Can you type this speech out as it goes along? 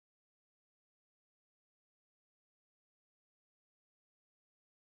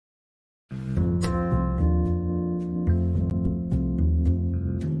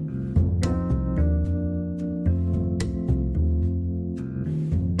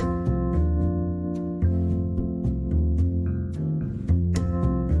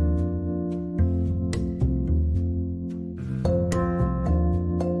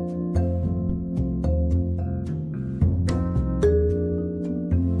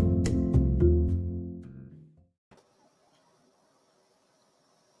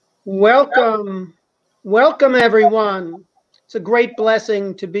Welcome, welcome everyone. It's a great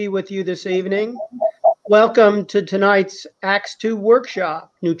blessing to be with you this evening. Welcome to tonight's Acts 2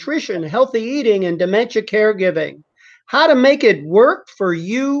 workshop, Nutrition, Healthy Eating, and Dementia Caregiving. How to make it work for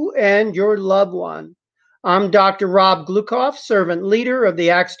you and your loved one. I'm Dr. Rob Glukoff, servant leader of the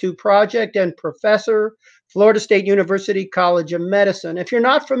Acts 2 project and professor, Florida State University College of Medicine. If you're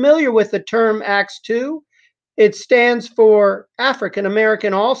not familiar with the term Acts 2, it stands for African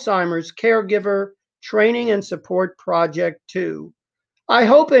American Alzheimer's Caregiver Training and Support Project 2. I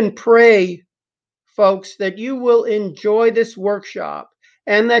hope and pray, folks, that you will enjoy this workshop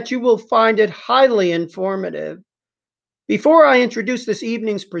and that you will find it highly informative. Before I introduce this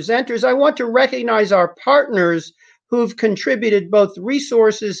evening's presenters, I want to recognize our partners who've contributed both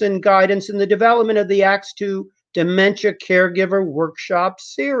resources and guidance in the development of the Acts 2 Dementia Caregiver Workshop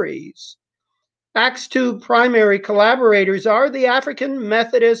series. Acts 2 primary collaborators are the African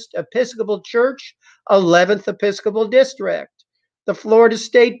Methodist Episcopal Church 11th Episcopal District, the Florida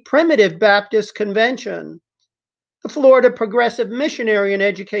State Primitive Baptist Convention, the Florida Progressive Missionary and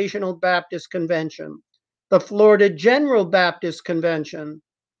Educational Baptist Convention, the Florida General Baptist Convention,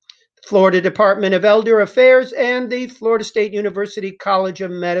 the Florida Department of Elder Affairs, and the Florida State University College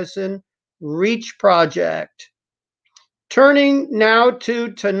of Medicine REACH Project. Turning now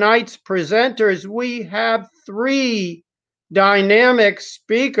to tonight's presenters, we have three dynamic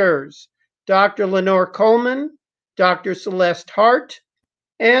speakers, Dr. Lenore Coleman, Dr. Celeste Hart,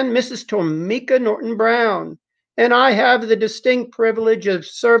 and Mrs. Tomika Norton-Brown. And I have the distinct privilege of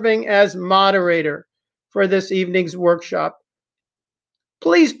serving as moderator for this evening's workshop.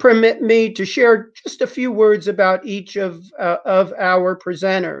 Please permit me to share just a few words about each of our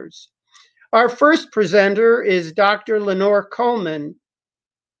presenters. Our first presenter is Dr. Lenore Coleman.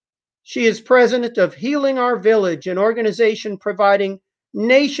 She is president of Healing Our Village, an organization providing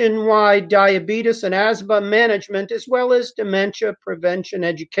nationwide diabetes and asthma management, as well as dementia prevention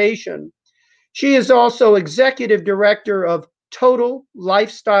education. She is also executive director of Total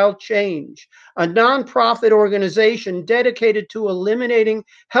Lifestyle Change, a nonprofit organization dedicated to eliminating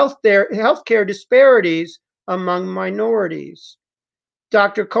healthcare disparities among minorities.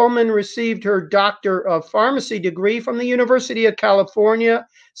 Dr. Coleman received her Doctor of Pharmacy degree from the University of California,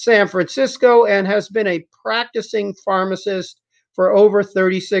 San Francisco, and has been a practicing pharmacist for over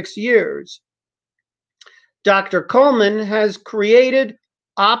 36 years. Dr. Coleman has created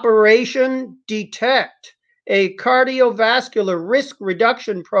Operation Detect, a cardiovascular risk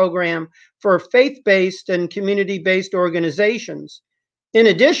reduction program for faith-based and community-based organizations. In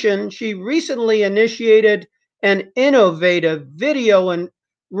addition, she recently initiated an innovative video and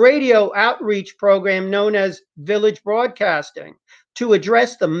radio outreach program known as Village Broadcasting to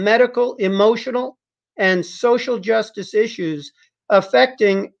address the medical, emotional, and social justice issues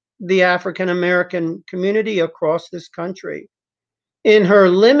affecting the African American community across this country. In her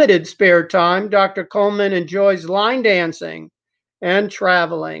limited spare time, Dr. Coleman enjoys line dancing and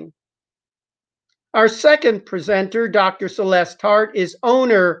traveling. Our second presenter, Dr. Celeste Hart, is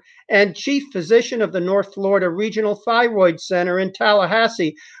owner and chief physician of the North Florida Regional Thyroid Center in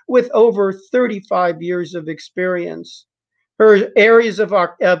Tallahassee with over 35 years of experience. Her areas of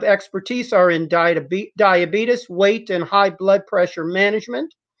expertise are in diabetes, weight, and high blood pressure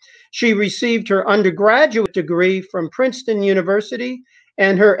management. She received her undergraduate degree from Princeton University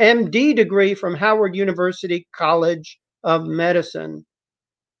and her MD degree from Howard University College of Medicine.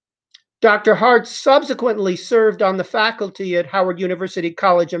 Dr. Hart subsequently served on the faculty at Howard University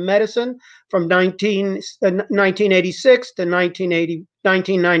College of Medicine from 1986 to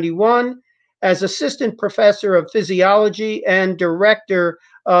 1991 as assistant professor of physiology and director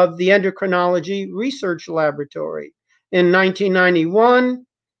of the Endocrinology Research Laboratory. In 1991,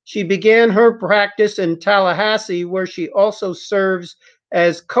 she began her practice in Tallahassee, where she also serves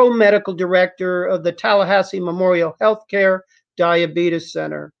as co-medical director of the Tallahassee Memorial Healthcare Diabetes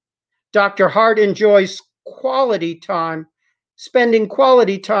Center. Dr. Hart enjoys spending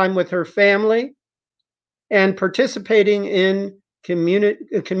quality time with her family and participating in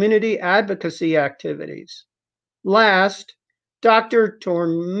community advocacy activities. Last, Dr.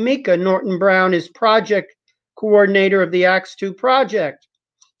 Tomika Norton-Brown is project coordinator of the Acts 2 project.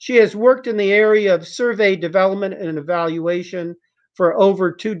 She has worked in the area of survey development and evaluation for over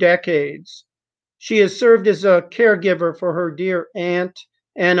 2 decades. She has served as a caregiver for her dear aunt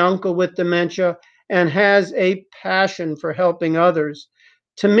and uncle with dementia and has a passion for helping others.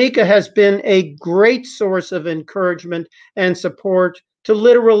 Tomika has been a great source of encouragement and support to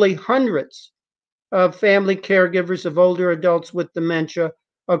literally hundreds of family caregivers of older adults with dementia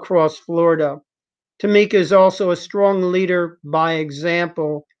across Florida. Tomika is also a strong leader by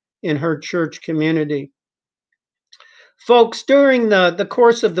example in her church community. Folks, during the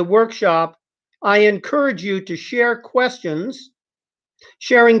course of the workshop, I encourage you to share questions,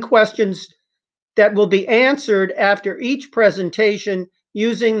 sharing questions that will be answered after each presentation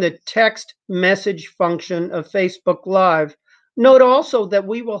using the text message function of Facebook Live. Note also that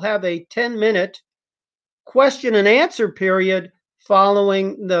we will have a 10-minute question and answer period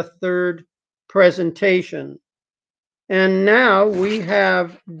following the third presentation. And now we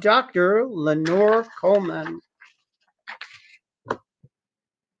have Dr. Lenore Coleman.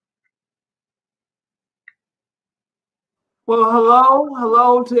 Well,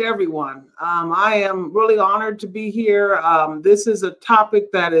 hello to everyone. I am really honored to be here. This is a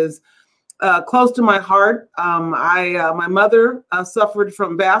topic that is close to my heart. My mother suffered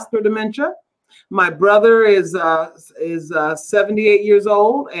from vascular dementia. My brother is 78 years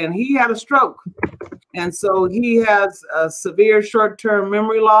old, and he had a stroke. And so he has a severe short-term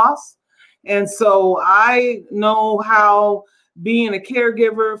memory loss. And so I know how being a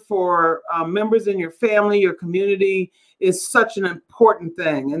caregiver for members in your family, your community, is such an important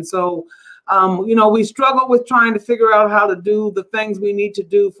thing. And so, we struggle with trying to figure out how to do the things we need to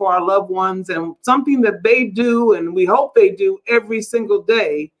do for our loved ones. And something that they do, and we hope they do every single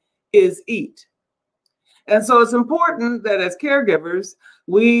day, is eat. And so it's important that as caregivers,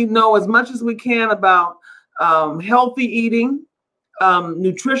 we know as much as we can about healthy eating,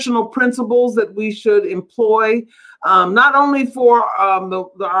 nutritional principles that we should employ, not only for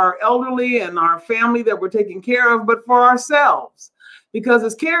our elderly and our family that we're taking care of, but for ourselves. Because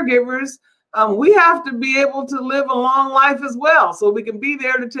as caregivers, we have to be able to live a long life as well, so we can be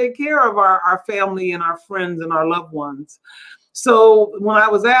there to take care of our family and our friends and our loved ones. So when I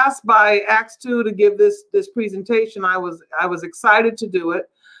was asked by Acts 2 to give this presentation, I was excited to do it.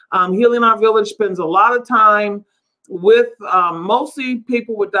 Healing Our Village spends a lot of time with mostly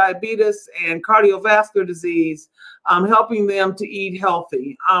people with diabetes and cardiovascular disease, helping them to eat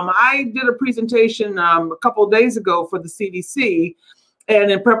healthy. I did a presentation a couple of days ago for the CDC, and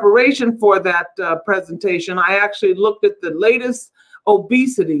in preparation for that presentation, I actually looked at the latest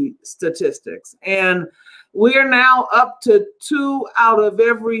obesity statistics, and we are now up to 2 out of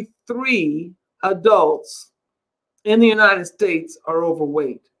every 3 adults in the United States are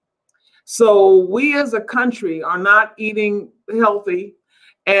overweight. So we as a country are not eating healthy,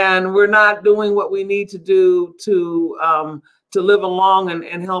 and we're not doing what we need to do to live a long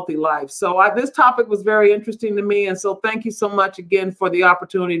and healthy life. So this topic was very interesting to me. And so thank you so much again for the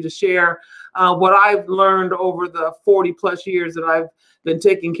opportunity to share what I've learned over the 40 plus years that I've been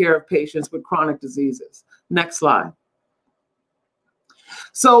taking care of patients with chronic diseases. Next slide.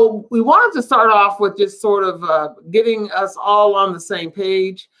 So we wanted to start off with just sort of getting us all on the same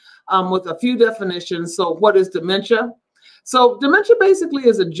page with a few definitions. So what is dementia? So dementia basically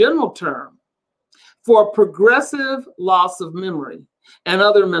is a general term for progressive loss of memory and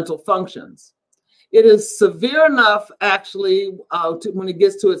other mental functions. It is severe enough, actually, when it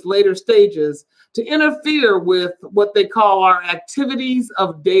gets to its later stages, to interfere with what they call our activities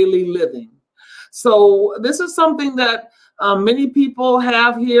of daily living. So this is something that many people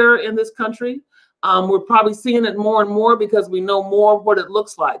have here in this country. We're probably seeing it more and more because we know more of what it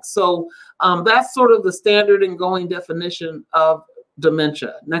looks like. So that's sort of the standard and going definition of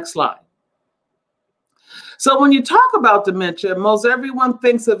dementia. Next slide. So when you talk about dementia, most everyone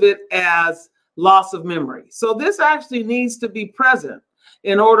thinks of it as loss of memory. So this actually needs to be present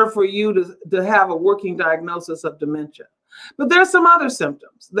in order for you to have a working diagnosis of dementia. But there's some other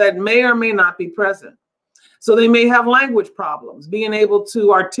symptoms that may or may not be present. So they may have language problems, being able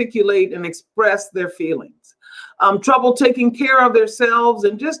to articulate and express their feelings, trouble taking care of themselves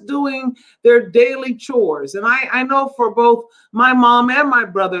and just doing their daily chores. And I know for both my mom and my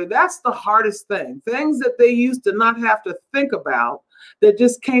brother, that's the hardest thing. Things that they used to not have to think about that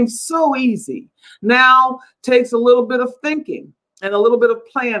just came so easy now takes a little bit of thinking and a little bit of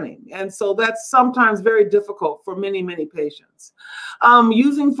planning. And so that's sometimes very difficult for many, many patients.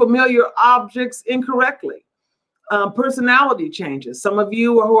 Using familiar objects incorrectly. Personality changes. Some of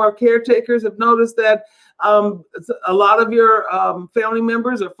you who are caretakers have noticed that a lot of your family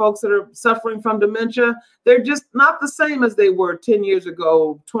members or folks that are suffering from dementia, they're just not the same as they were 10 years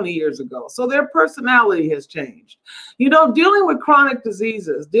ago, 20 years ago. So their personality has changed. You know, dealing with chronic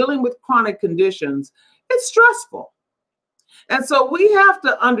diseases, dealing with chronic conditions, it's stressful. And so we have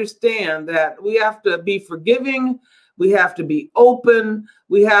to understand that we have to be forgiving, we have to be open,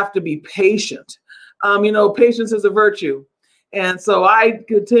 we have to be patient. Patience is a virtue. And so I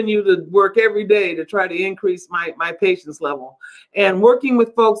continue to work every day to try to increase my patience level. And working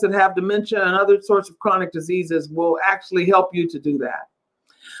with folks that have dementia and other sorts of chronic diseases will actually help you to do that.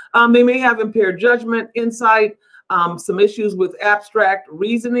 They may have impaired judgment, insight, some issues with abstract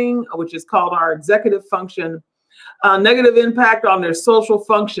reasoning, which is called our executive function, negative impact on their social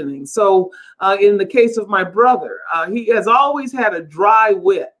functioning. So in the case of my brother, he has always had a dry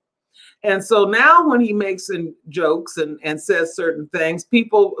wit. And so now when he makes jokes and says certain things,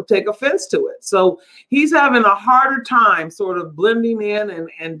 people take offense to it. So he's having a harder time sort of blending in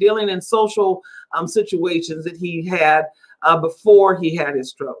and dealing in social situations that he had before he had his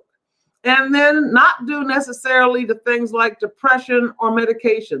stroke. And then not due necessarily to things like depression or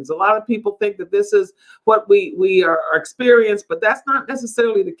medications. A lot of people think that this is what we are experiencing, but that's not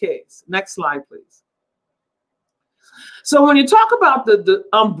necessarily the case. Next slide, please. So when you talk about the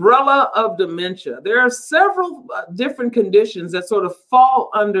umbrella of dementia, there are several different conditions that sort of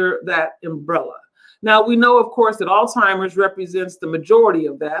fall under that umbrella. Now, we know, of course, that Alzheimer's represents the majority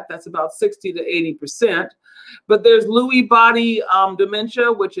of that. That's about 60 to 80%. But there's Lewy body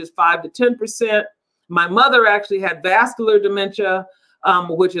dementia, which is 5 to 10%. My mother actually had vascular dementia,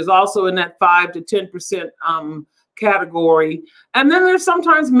 which is also in that 5 to 10% category. And then there's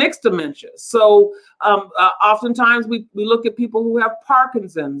sometimes mixed dementia. So oftentimes we look at people who have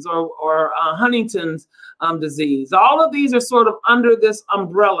Parkinson's or Huntington's disease. All of these are sort of under this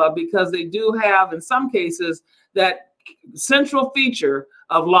umbrella because they do have, in some cases, that central feature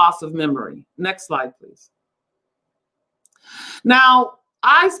of loss of memory. Next slide, please. Now,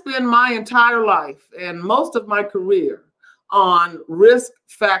 I spend my entire life and most of my career on risk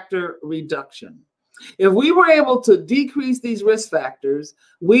factor reduction. If we were able to decrease these risk factors,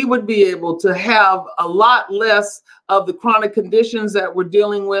 we would be able to have a lot less of the chronic conditions that we're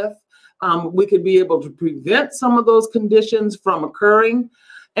dealing with. We could be able to prevent some of those conditions from occurring.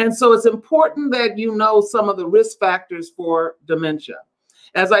 And so it's important that you know some of the risk factors for dementia.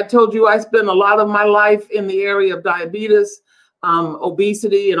 As I told you, I spent a lot of my life in the area of diabetes,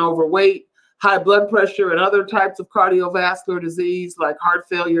 obesity and overweight, high blood pressure, and other types of cardiovascular disease like heart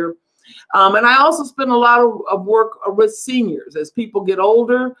failure. And I also spend a lot of work with seniors. As people get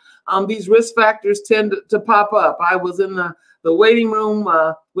older, these risk factors tend to pop up. I was in the waiting room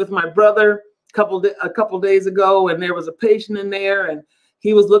with my brother a couple days ago, and there was a patient in there, and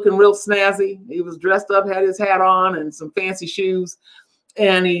he was looking real snazzy. He was dressed up, had his hat on and some fancy shoes.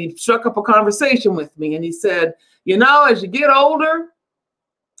 And he struck up a conversation with me, and he said, you know, as you get older,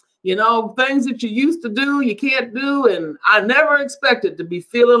 you know, things that you used to do, you can't do. And I never expected to be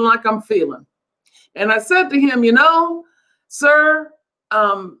feeling like I'm feeling. And I said to him, you know, sir,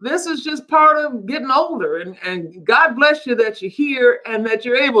 this is just part of getting older. And God bless you that you're here and that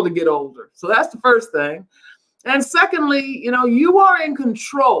you're able to get older. So that's the first thing. And secondly, you know, you are in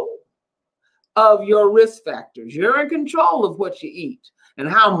control of your risk factors. You're in control of what you eat and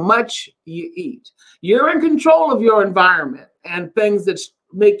how much you eat. You're in control of your environment and things that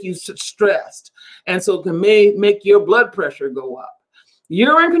make you stressed, and so it can make your blood pressure go up.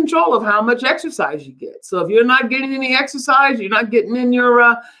 You're in control of how much exercise you get. So if you're not getting any exercise, you're not getting in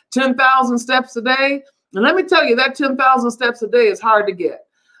your 10,000 steps a day. And let me tell you, that 10,000 steps a day is hard to get.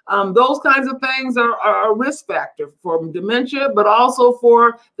 Those kinds of things are a risk factor for dementia, but also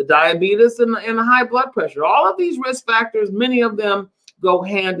for the diabetes and the high blood pressure. All of these risk factors, many of them go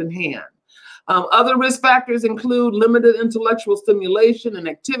hand in hand. Other risk factors include limited intellectual stimulation and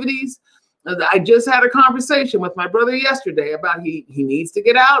activities. I just had a conversation with my brother yesterday about he needs to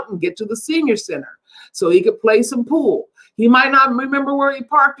get out and get to the senior center so he could play some pool. He might not remember where he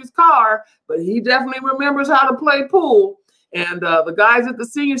parked his car, but he definitely remembers how to play pool. And the guys at the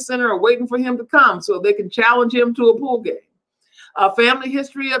senior center are waiting for him to come so they can challenge him to a pool game. Family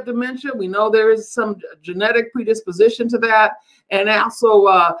history of dementia, we know there is some genetic predisposition to that, and also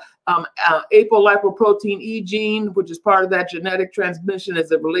apolipoprotein E gene, which is part of that genetic transmission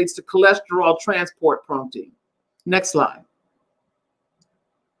as it relates to cholesterol transport protein. Next slide.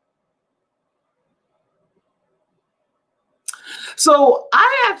 So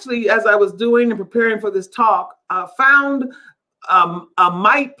I actually, as I was doing and preparing for this talk, found a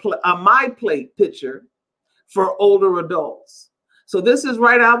my plate picture for older adults. So this is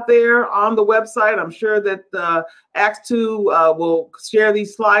right out there on the website. I'm sure that Acts 2 will share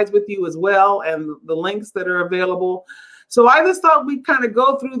these slides with you as well, and the links that are available. So I just thought we'd kind of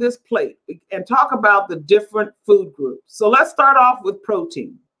go through this plate and talk about the different food groups. So let's start off with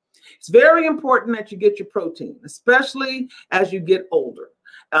protein. It's very important that you get your protein, especially as you get older.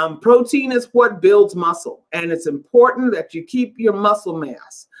 Protein is what builds muscle, and it's important that you keep your muscle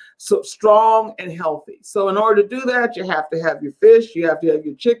mass so strong and healthy. So in order to do that, you have to have your fish, you have to have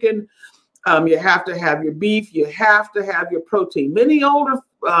your chicken, you have to have your beef, you have to have your protein. Many older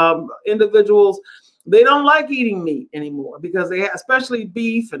individuals They don't like eating meat anymore because especially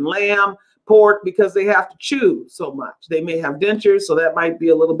beef and lamb, pork, because they have to chew so much. They may have dentures, so that might be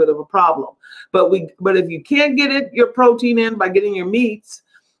a little bit of a problem. But if you can't get your protein in by getting your meats,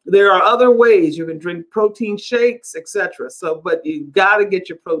 there are other ways. You can drink protein shakes, etc. But you got to get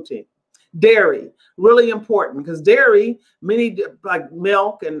your protein. Dairy, really important, because dairy, many like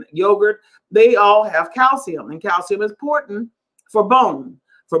milk and yogurt, they all have calcium, and calcium is important for bone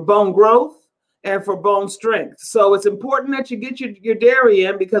growth, and for bone strength. So it's important that you get your dairy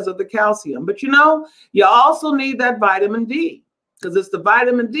in because of the calcium. But you also need that vitamin D, because it's the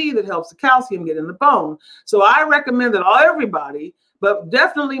vitamin D that helps the calcium get in the bone. So I recommend that everybody, but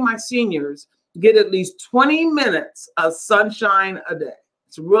definitely my seniors, get at least 20 minutes of sunshine a day.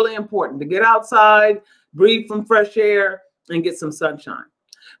 It's really important to get outside, breathe from fresh air, and get some sunshine.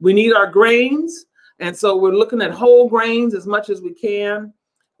 We need our grains, and so we're looking at whole grains as much as we can.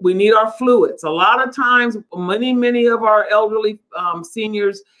 We need our fluids. A lot of times, many of our elderly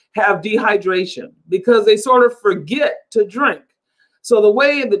seniors have dehydration because they sort of forget to drink. So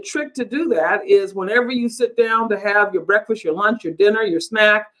the trick to do that is whenever you sit down to have your breakfast, your lunch, your dinner, your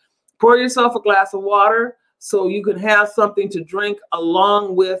snack, pour yourself a glass of water so you can have something to drink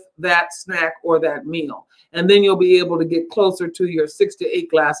along with that snack or that meal. And then you'll be able to get closer to your 6 to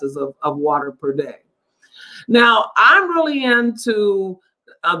 8 glasses of water per day. Now, I'm really into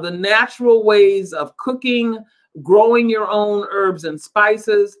the natural ways of cooking, growing your own herbs and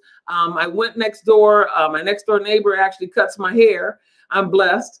spices. I went next door. My next door neighbor actually cuts my hair. I'm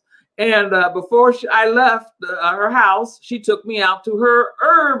blessed. And before I left her house, she took me out to her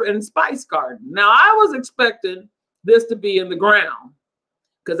herb and spice garden. Now, I was expecting this to be in the ground,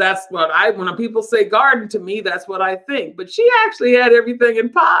 because that's what when people say garden to me, that's what I think. But she actually had everything in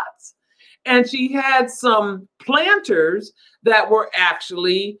pots. And she had some planters that were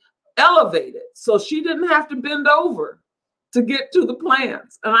actually elevated. So she didn't have to bend over to get to the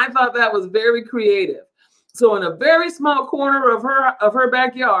plants. And I thought that was very creative. So in a very small corner of her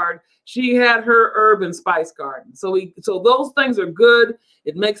backyard, she had her herb and spice garden. So those things are good.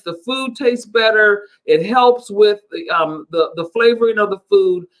 It makes the food taste better. It helps with the flavoring of the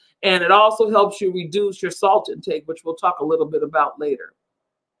food. And it also helps you reduce your salt intake, which we'll talk a little bit about later.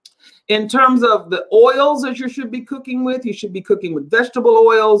 In terms of the oils that you should be cooking with, you should be cooking with vegetable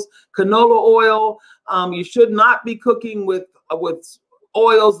oils, canola oil. You should not be cooking with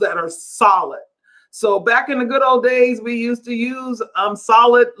oils that are solid. So back in the good old days, we used to use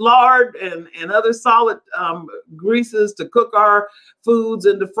solid lard and other solid greases to cook our foods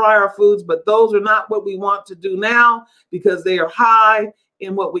and to fry our foods. But those are not what we want to do now, because they are high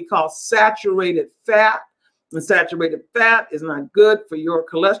in what we call saturated fat. And saturated fat is not good for your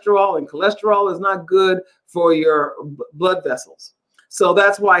cholesterol, and cholesterol is not good for your blood vessels. So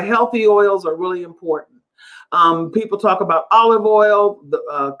that's why healthy oils are really important. People talk about olive oil,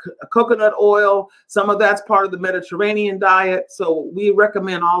 coconut oil. Some of that's part of the Mediterranean diet. So we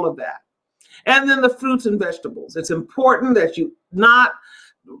recommend all of that. And then the fruits and vegetables. It's important that you not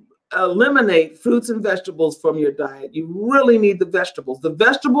eliminate fruits and vegetables from your diet. You really need the vegetables. The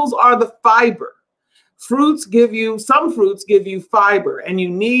vegetables are the fiber. Some fruits give you fiber, and you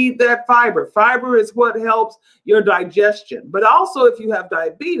need that fiber. Fiber is what helps your digestion. But also, if you have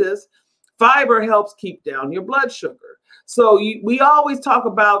diabetes, fiber helps keep down your blood sugar. So we always talk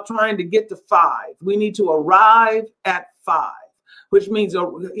about trying to get to 5. We need to arrive at 5, which means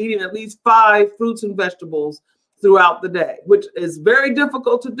eating at least 5 fruits and vegetables throughout the day, which is very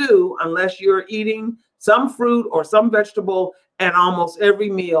difficult to do unless you're eating some fruit or some vegetable at almost every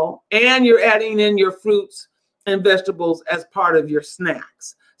meal, and you're adding in your fruits and vegetables as part of your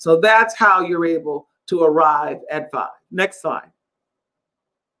snacks. So that's how you're able to arrive at 5. Next slide.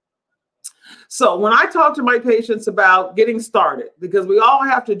 So when I talk to my patients about getting started, because we all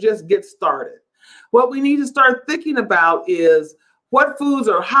have to just get started, what we need to start thinking about is what foods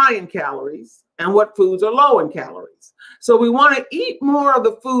are high in calories and what foods are low in calories. So we want to eat more of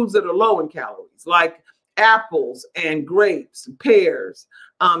the foods that are low in calories, like apples and grapes, pears,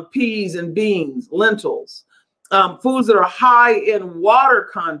 peas and beans, lentils, foods that are high in water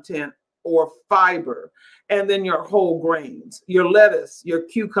content or fiber, and then your whole grains, your lettuce, your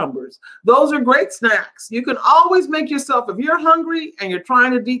cucumbers. Those are great snacks. You can always make yourself, if you're hungry and you're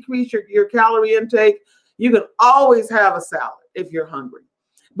trying to decrease your calorie intake, you can always have a salad if you're hungry.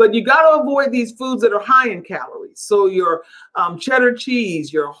 But you got to avoid these foods that are high in calories. So your cheddar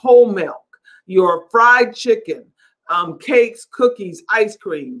cheese, your whole milk, your fried chicken, cakes, cookies, ice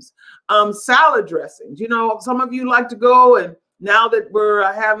creams, salad dressings. You know, some of you like to go, and now that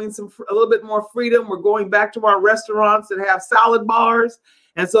we're having a little bit more freedom, we're going back to our restaurants that have salad bars.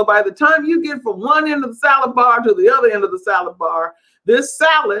 And so by the time you get from one end of the salad bar to the other end of the salad bar, this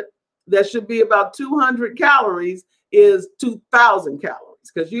salad that should be about 200 calories is 2,000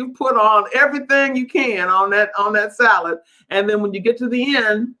 calories, because you put on everything you can on that salad. And then when you get to the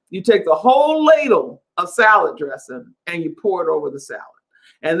end, you take the whole ladle of salad dressing and you pour it over the salad.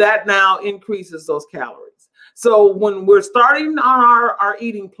 And that now increases those calories. So when we're starting on our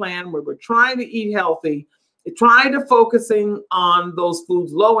eating plan, where we're trying to eat healthy, trying to focusing on those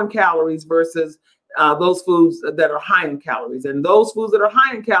foods low in calories versus those foods that are high in calories. And those foods that are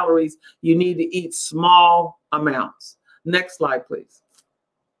high in calories, you need to eat small amounts. Next slide, please.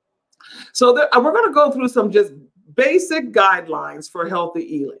 So we're going to go through some just basic guidelines for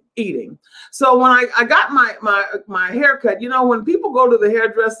healthy eating. So when I got my haircut, you know, when people go to the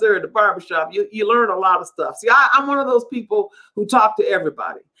hairdresser or the barbershop, you learn a lot of stuff. See, I'm one of those people who talk to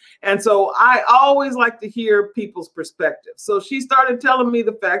everybody. And so I always like to hear people's perspective. So she started telling me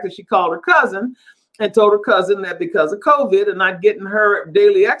the fact that she called her cousin and told her cousin that because of COVID and not getting her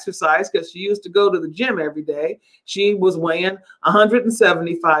daily exercise, because she used to go to the gym every day, she was weighing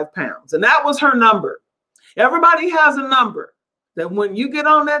 175 pounds. And that was her number. Everybody has a number that when you get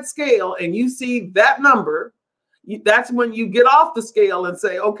on that scale and you see that number, that's when you get off the scale and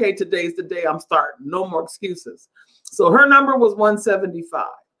say, okay, today's the day I'm starting. No more excuses. So her number was 175.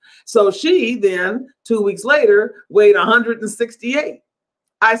 So she then 2 weeks later weighed 168.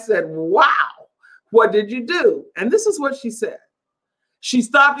 I said, wow, what did you do? And this is what she said. She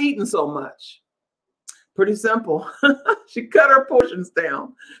stopped eating so much. Pretty simple. She cut her portions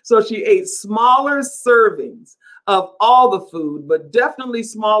down. So she ate smaller servings of all the food, but definitely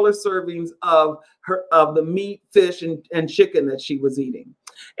smaller servings of the meat, fish, and chicken that she was eating.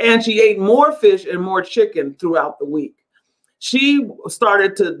 And she ate more fish and more chicken throughout the week. She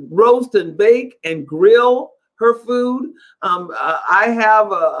started to roast and bake and grill her food. I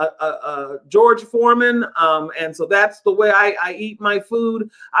have a George Foreman, and so that's the way I eat my food.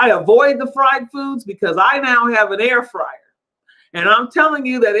 I avoid the fried foods because I now have an air fryer. And I'm telling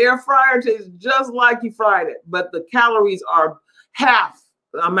you that air fryer tastes just like you fried it, but the calories are half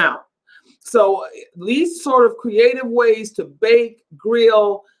the amount. So these sort of creative ways to bake,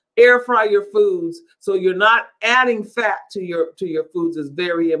 grill, air fry your foods so you're not adding fat to your foods is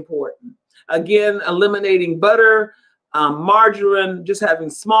very important. Again, eliminating butter, margarine, just having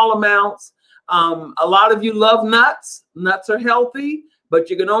small amounts. A lot of you love nuts. Nuts are healthy, but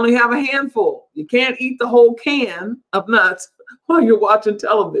you can only have a handful. You can't eat the whole can of nuts while you're watching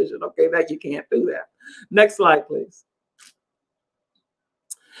television. Okay, that you can't do that. Next slide, please.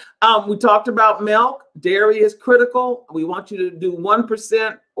 We talked about milk. Dairy is critical. We want you to do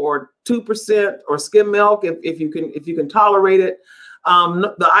 1% or 2% or skim milk if you can tolerate it.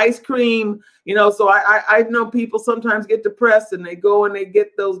 The ice cream, you know, so I know people sometimes get depressed and they go and they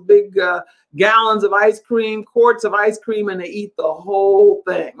get those big gallons of ice cream, quarts of ice cream, and they eat the whole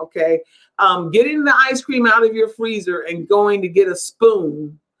thing. Okay. Getting the ice cream out of your freezer and going to get a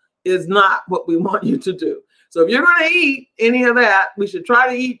spoon is not what we want you to do. So if you're going to eat any of that, we should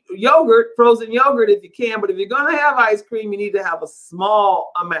try to eat yogurt, frozen yogurt if you can. But if you're going to have ice cream, you need to have a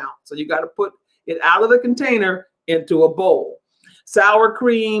small amount. So you got to put it out of the container into a bowl. Sour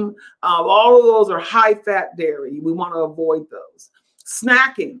cream, all of those are high fat dairy. We want to avoid those.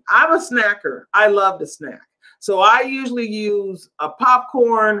 Snacking. I'm a snacker. I love to snack. So I usually use a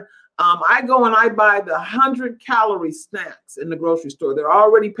popcorn. I go and I buy the 100-calorie snacks in the grocery store. They're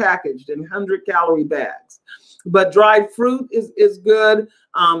already packaged in 100-calorie bags. But dried fruit is good.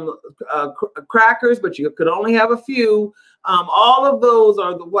 Crackers, but you could only have a few. All of those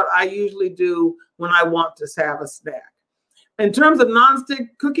are what I usually do when I want to have a snack. In terms of nonstick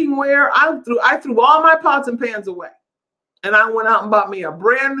cooking ware, I threw all my pots and pans away. And I went out and bought me a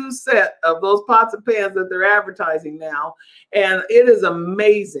brand new set of those pots and pans that they're advertising now. And it is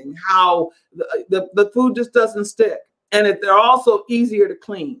amazing how the food just doesn't stick. And they're also easier to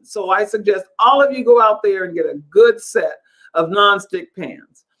clean. So I suggest all of you go out there and get a good set of nonstick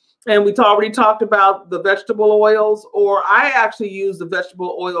pans. And we already talked about the vegetable oils, or I actually use the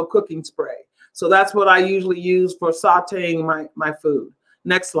vegetable oil cooking spray. So that's what I usually use for sauteing my food.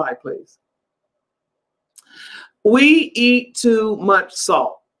 Next slide, please. We eat too much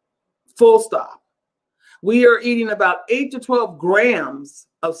salt, full stop. We are eating about 8 to 12 grams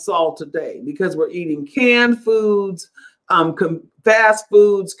of salt a day because we're eating canned foods, fast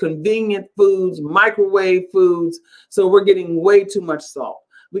foods, convenient foods, microwave foods. So we're getting way too much salt.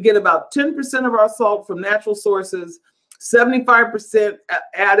 We get about 10% of our salt from natural sources, 75%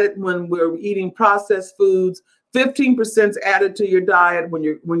 added when we're eating processed foods, 15% is added to your diet when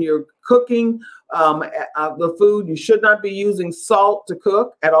you're cooking the food. You should not be using salt to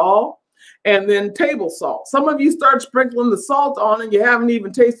cook at all. And then table salt. Some of you start sprinkling the salt on and you haven't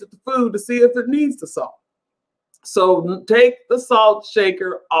even tasted the food to see if it needs the salt. So take the salt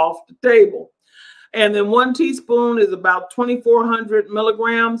shaker off the table. And then 1 teaspoon is about 2,400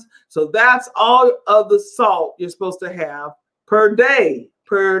 milligrams. So that's all of the salt you're supposed to have per day,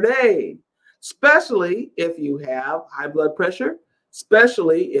 especially if you have high blood pressure,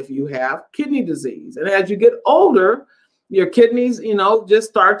 especially if you have kidney disease. And as you get older, your kidneys, just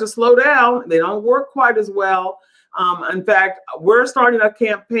start to slow down. They don't work quite as well. In fact, we're starting a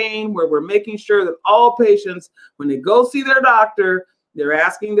campaign where we're making sure that all patients, when they go see their doctor, they're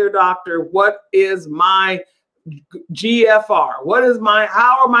asking their doctor, what is my GFR?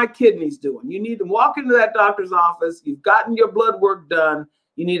 How are my kidneys doing? You need to walk into that doctor's office. You've gotten your blood work done.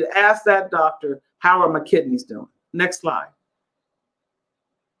 You need to ask that doctor, how are my kidneys doing? Next slide.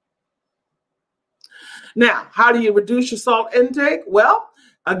 Now, how do you reduce your salt intake? Well,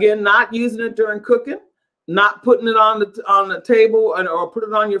 again, not using it during cooking, not putting it on the table or put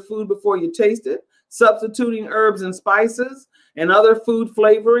it on your food before you taste it, substituting herbs and spices and other food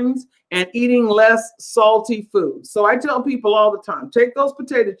flavorings, and eating less salty food. So I tell people all the time, take those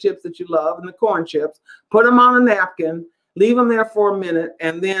potato chips that you love and the corn chips, put them on a napkin, leave them there for a minute,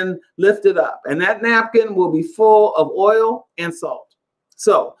 and then lift it up. And that napkin will be full of oil and salt.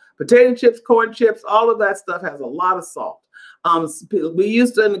 So potato chips, corn chips, all of that stuff has a lot of salt. We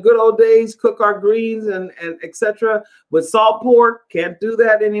used to, in the good old days, cook our greens and etc. with salt pork. Can't do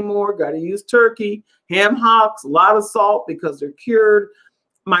that anymore. Got to use turkey, ham hocks, a lot of salt because they're cured.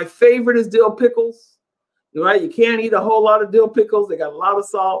 My favorite is dill pickles. Right? You can't eat a whole lot of dill pickles. They got a lot of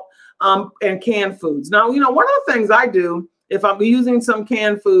salt. And canned foods. Now, one of the things I do if I'm using some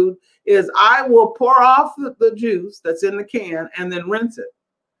canned food is I will pour off the juice that's in the can and then rinse it.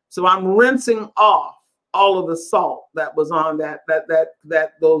 So I'm rinsing off all of the salt that was on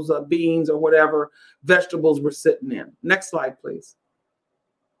those beans or whatever vegetables were sitting in. Next slide, please.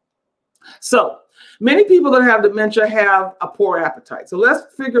 So many people that have dementia have a poor appetite. So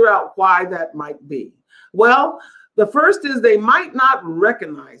let's figure out why that might be. Well, the first is they might not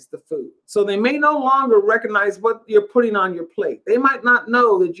recognize the food. So they may no longer recognize what you're putting on your plate. They might not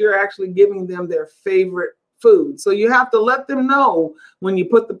know that you're actually giving them their favorite food. So you have to let them know when you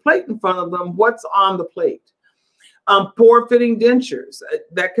put the plate in front of them what's on the plate. Poor fitting dentures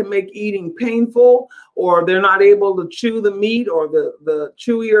that can make eating painful, or they're not able to chew the meat or the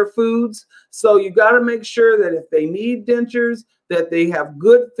chewier foods. So you got to make sure that if they need dentures, that they have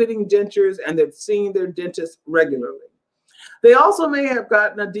good fitting dentures and they're seeing their dentist regularly. They also may have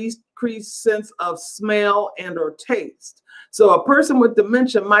gotten a decreased sense of smell and or taste. So a person with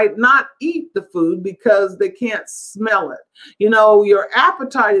dementia might not eat the food because they can't smell it. Your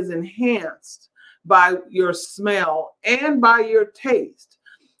appetite is enhanced by your smell and by your taste.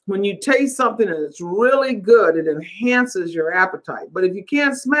 When you taste something and it's really good, it enhances your appetite. But if you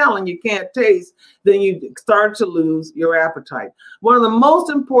can't smell and you can't taste, then you start to lose your appetite. One of the most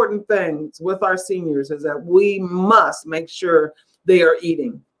important things with our seniors is that we must make sure they are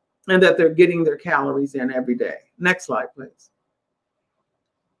eating and that they're getting their calories in every day. Next slide, please.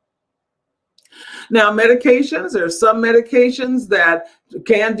 Now, medications, there are some medications that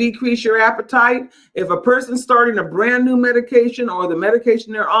can decrease your appetite. If a person's starting a brand new medication or the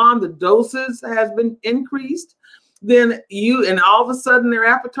medication they're on, the doses has been increased, then all of a sudden their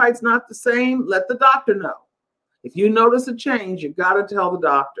appetite's not the same, let the doctor know. If you notice a change, you've got to tell the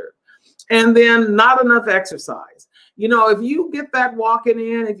doctor. And then not enough exercise. If you get that walking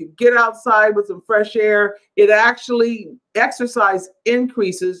in, if you get outside with some fresh air, exercise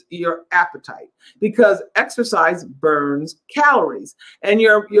increases your appetite because exercise burns calories and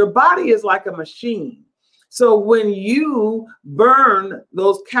your body is like a machine. So when you burn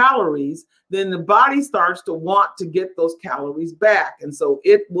those calories, then the body starts to want to get those calories back. And so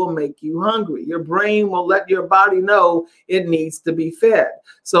it will make you hungry. Your brain will let your body know it needs to be fed.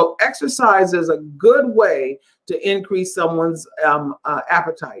 So exercise is a good way to increase someone's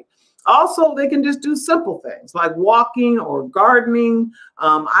appetite. Also, they can just do simple things like walking or gardening.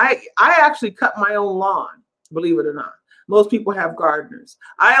 I actually cut my own lawn, believe it or not. Most people have gardeners.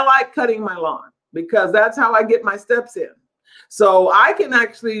 I like cutting my lawn because that's how I get my steps in. So I can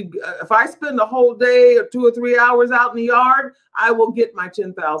actually, if I spend a whole day or 2 or 3 hours out in the yard, I will get my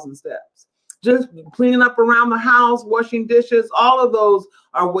 10,000 steps. Just cleaning up around the house, washing dishes, all of those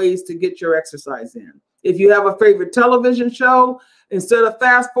are ways to get your exercise in. If you have a favorite television show, instead of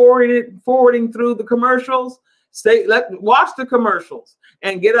fast forwarding through the commercials, Watch the commercials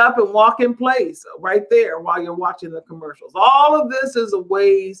and get up and walk in place right there while you're watching the commercials. All of this is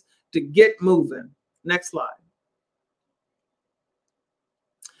ways to get moving. Next slide.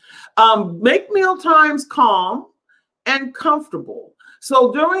 Make meal times calm and comfortable.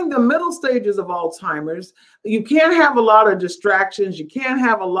 So during the middle stages of Alzheimer's, you can't have a lot of distractions. You can't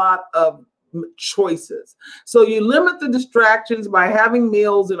have a lot of choices. So you limit the distractions by having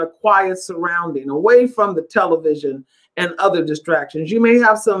meals in a quiet surrounding, away from the television and other distractions. You may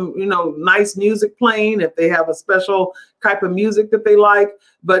have some, nice music playing if they have a special type of music that they like.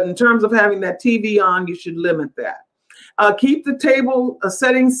 But in terms of having that TV on, you should limit that. Keep the table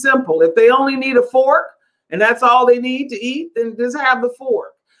setting simple. If they only need a fork and that's all they need to eat, then just have the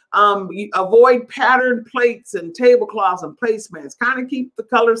fork. Avoid patterned plates and tablecloths and placemats. Kind of keep the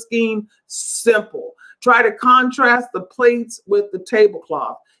color scheme simple. Try to contrast the plates with the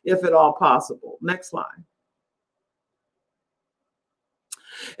tablecloth if at all possible. Next slide.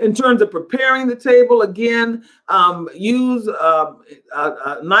 In terms of preparing the table, again, use a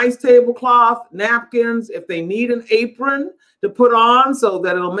nice tablecloth, napkins. If they need an apron to put on so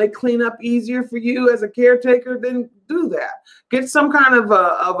that it'll make cleanup easier for you as a caretaker, then do that. Get some kind of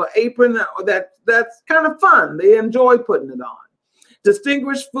an apron that's kind of fun. They enjoy putting it on.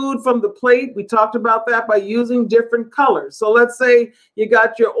 Distinguish food from the plate. We talked about that by using different colors. So let's say you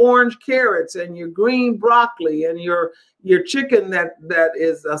got your orange carrots and your green broccoli and your chicken that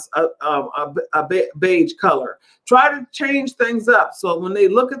is a beige color. Try to change things up so when they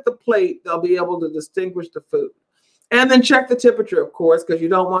look at the plate, they'll be able to distinguish the food. And then check the temperature, of course, because you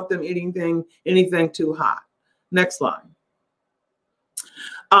don't want them eating anything too hot. Next slide.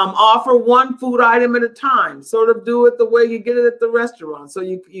 Offer one food item at a time. Sort of do it the way you get it at the restaurant. So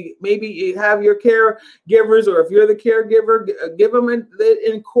you maybe you have your caregivers, or if you're the caregiver, give them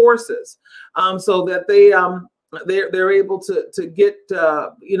in courses, so that they're able to get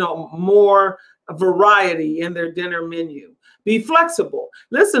more variety in their dinner menu. Be flexible.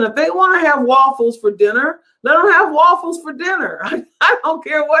 Listen, if they want to have waffles for dinner, let them have waffles for dinner. I don't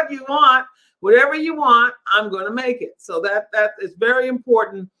care what you want. Whatever you want, I'm going to make it. So that is very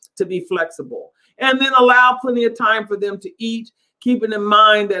important, to be flexible. And then allow plenty of time for them to eat, keeping in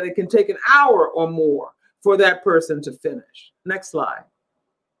mind that it can take an hour or more for that person to finish. Next slide.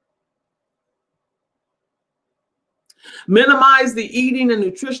 Minimize the eating and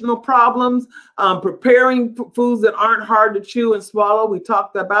nutritional problems, preparing foods that aren't hard to chew and swallow. We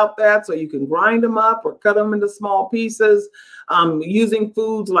talked about that, so you can grind them up or cut them into small pieces. Using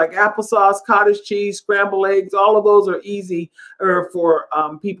foods like applesauce, cottage cheese, scrambled eggs, all of those are easy for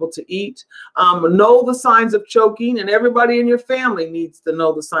people to eat. Know the signs of choking, and everybody in your family needs to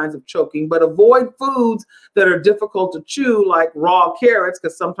know the signs of choking, but avoid foods that are difficult to chew, like raw carrots,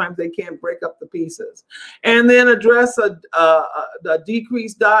 because sometimes they can't break up the pieces. And then address a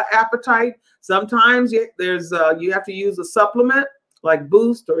decreased appetite. Sometimes you have to use a supplement like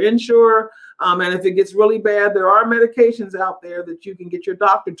Boost or Ensure. And if it gets really bad, there are medications out there that you can get your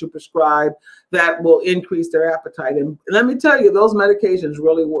doctor to prescribe that will increase their appetite. And let me tell you, those medications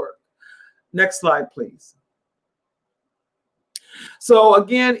really work. Next slide, please. So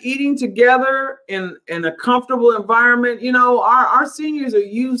again, eating together in a comfortable environment. Our seniors are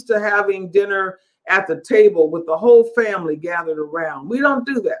used to having dinner at the table with the whole family gathered around. We don't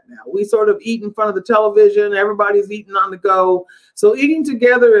do that now. We sort of eat in front of the television. Everybody's eating on the go. So eating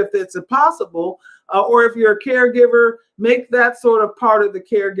together, if it's possible, or if you're a caregiver, make that sort of part of the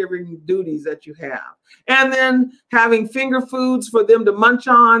caregiving duties that you have. And then having finger foods for them to munch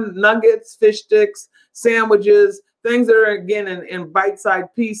on, nuggets, fish sticks, sandwiches, things that are, again, in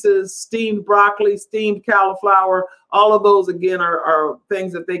bite-sized pieces, steamed broccoli, steamed cauliflower. All of those, again, are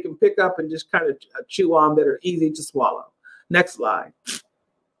things that they can pick up and just kind of chew on that are easy to swallow. Next slide.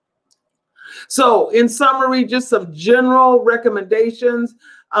 So in summary, just some general recommendations.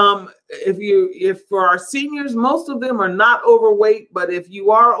 If for our seniors, most of them are not overweight, but if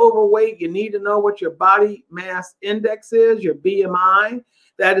you are overweight, you need to know what your body mass index is, your BMI.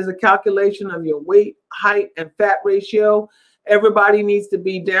 That is a calculation of your weight, height, and fat ratio. Everybody needs to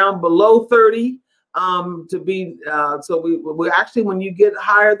be down below 30 to be, so we actually, when you get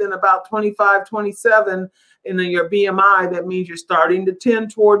higher than about 25, 27 in your BMI, that means you're starting to tend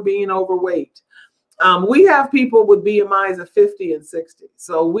toward being overweight. We have people with BMIs of 50 and 60.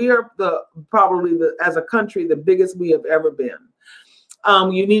 So we are probably as a country, the biggest we have ever been.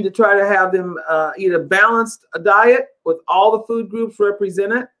 You need to try to have them eat a balanced diet with all the food groups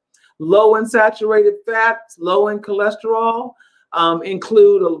represented, low in saturated fats, low in cholesterol.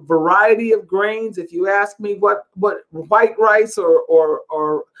 include a variety of grains. If you ask me what white rice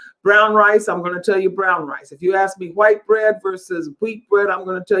or brown rice, I'm going to tell you brown rice. If you ask me white bread versus wheat bread, I'm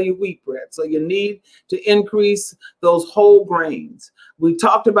going to tell you wheat bread. So you need to increase those whole grains. We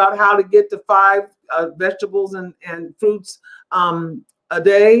talked about how to get to 5 vegetables and fruits a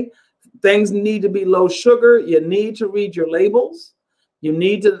day. Things need to be low sugar. You need to read your labels. You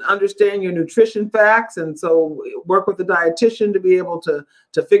need to understand your nutrition facts, and so work with a dietitian to be able to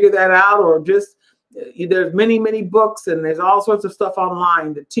figure that out, or just there's many books and there's all sorts of stuff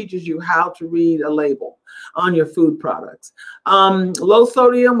online that teaches you how to read a label on your food products. Low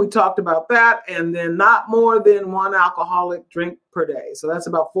sodium, we talked about that, and then not more than 1 alcoholic drink per day. So that's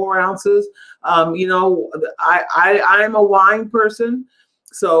about 4 ounces. You know, I am a wine person.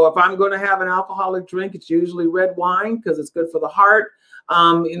 So if I'm going to have an alcoholic drink, it's usually red wine because it's good for the heart.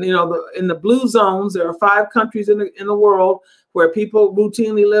 And, you know, in the blue zones, there are 5 countries in the world where people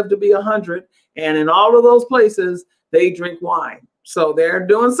routinely live to be 100. And in all of those places, they drink wine. So they're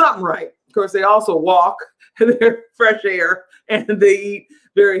doing something right. Of course, they also walk in their fresh air and they eat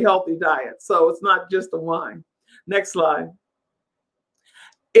very healthy diets. So it's not just the wine. Next slide.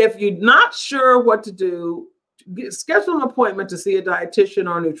 If you're not sure what to do, schedule an appointment to see a dietitian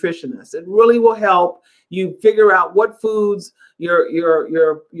or a nutritionist. It really will help you figure out what foods your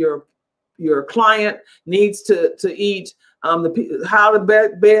client needs to eat, how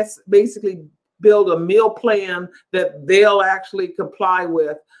to basically build a meal plan that they'll actually comply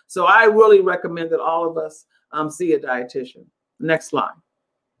with. So I really recommend that all of us see a dietitian. Next slide.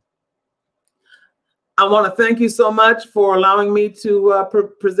 I want to thank you so much for allowing me to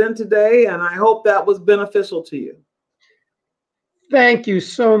present today, and I hope that was beneficial to you. Thank you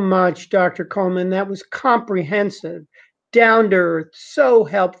so much, Dr. Coleman. That was comprehensive, down to earth, so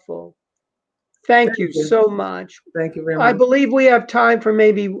helpful. Thank you so much. Thank you very much. I believe we have time for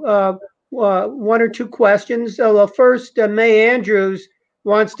maybe 1 or 2 questions. Well, first, May Andrews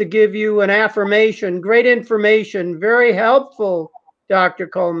wants to give you an affirmation. Great information, very helpful, Dr.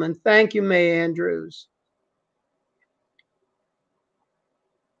 Coleman. Thank you, May Andrews.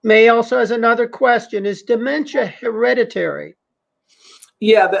 May also has another question. Is dementia hereditary?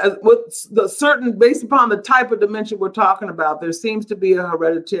 Yeah, based upon the type of dementia we're talking about, there seems to be a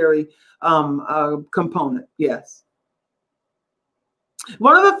hereditary component. Yes.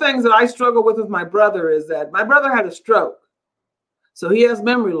 One of the things that I struggle with my brother is that my brother had a stroke. So he has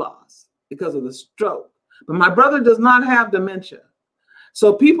memory loss because of the stroke. But my brother does not have dementia.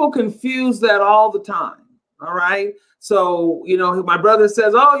 So people confuse that all the time. All right. So, you know, my brother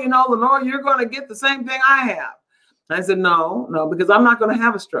says, oh, you know, Lenore, you're going to get the same thing I have. I said, no, because I'm not going to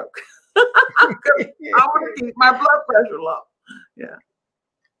have a stroke. I want to keep my blood pressure low. Yeah.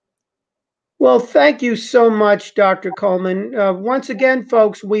 Well, thank you so much, Dr. Coleman. Once again,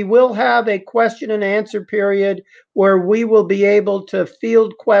 folks, we will have a question and answer period where we will be able to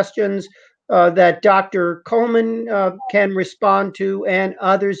field questions that Dr. Coleman can respond to and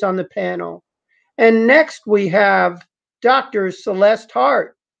others on the panel. And next we have Dr. Celeste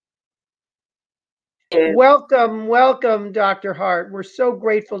Hart. Welcome, welcome, Dr. Hart. We're so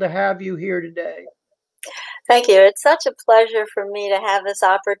grateful to have you here today. Thank you. It's such a pleasure for me to have this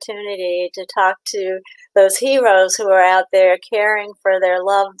opportunity to talk to those heroes who are out there caring for their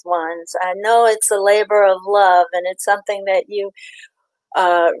loved ones. I know it's a labor of love, and it's something that you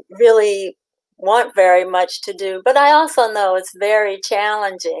really want very much to do. But I also know it's very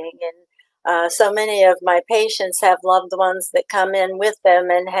challenging, and so many of my patients have loved ones that come in with them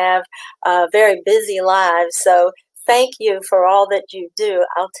and have very busy lives. So thank you for all that you do.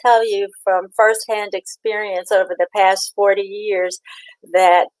 I'll tell you from firsthand experience over the past 40 years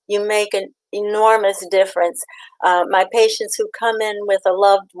that you make an enormous difference. My patients who come in with a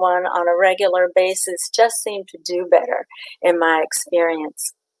loved one on a regular basis just seem to do better in my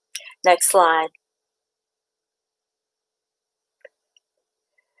experience. Next slide.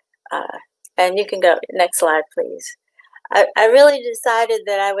 And you can go, next slide, please. I really decided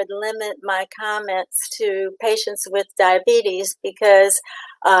that I would limit my comments to patients with diabetes because,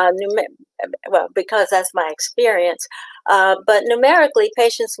 because that's my experience. But numerically,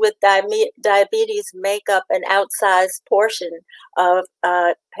 patients with diabetes make up an outsized portion of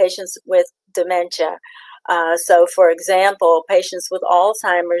patients with dementia. So, for example, patients with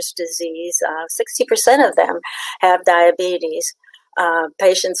Alzheimer's disease, 60% of them have diabetes.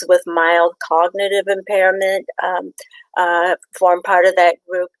 Patients with mild cognitive impairment form part of that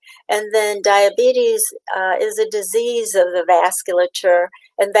group. And then diabetes is a disease of the vasculature,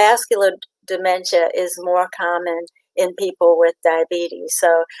 and vascular dementia is more common in people with diabetes.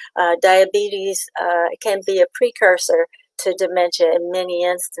 So diabetes can be a precursor to dementia in many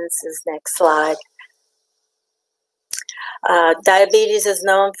instances. Next slide. Diabetes is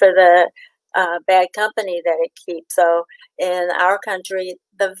known for the bad company that it keeps. So in our country,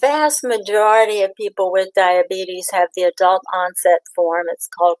 the vast majority of people with diabetes have the adult onset form. It's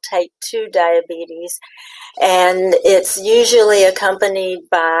called type 2 diabetes. And it's usually accompanied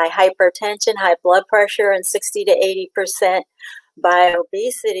by hypertension, high blood pressure in 60 to 80%, by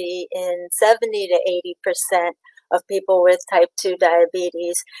obesity in 70 to 80% of people with type 2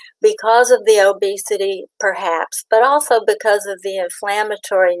 diabetes, because of the obesity, perhaps, but also because of the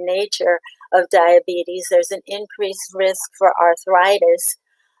inflammatory nature of diabetes. There's an increased risk for arthritis.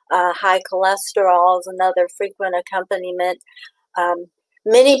 High cholesterol is another frequent accompaniment.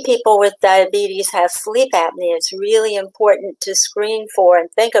 Many people with diabetes have sleep apnea. It's really important to screen for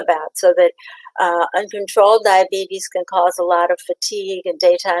and think about, so that uncontrolled diabetes can cause a lot of fatigue and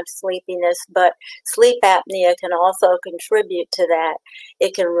daytime sleepiness, but sleep apnea can also contribute to that.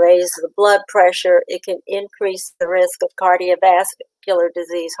 It can raise the blood pressure. It can increase the risk of cardiovascular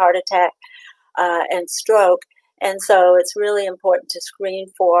disease, heart attack, and stroke. And so it's really important to screen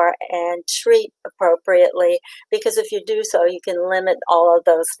for and treat appropriately, because if you do so, you can limit all of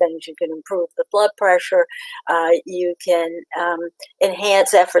those things. You can improve the blood pressure, you can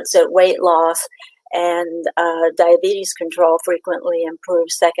enhance efforts at weight loss, and diabetes control frequently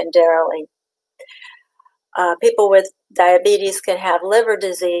improves secondarily. People with diabetes can have liver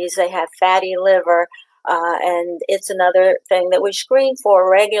disease. They have fatty liver, and it's another thing that we screen for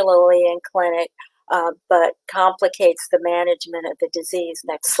regularly in clinic, but complicates the management of the disease.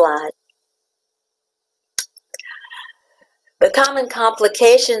 Next slide. The common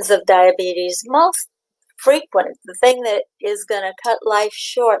complications of diabetes, most frequent, the thing that is going to cut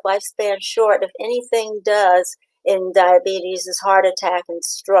lifespan short, if anything does in diabetes, is heart attack and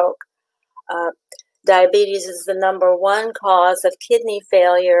stroke. Diabetes is the #1 cause of kidney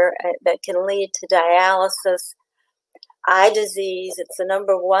failure that can lead to dialysis. Eye disease, it's the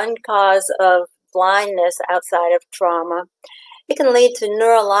 #1 cause of blindness outside of trauma. It can lead to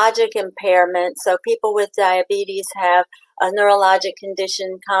neurologic impairment. So people with diabetes have a neurologic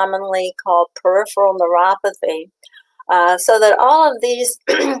condition commonly called peripheral neuropathy. So that all of these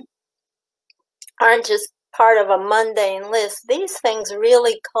aren't just part of a mundane list. These things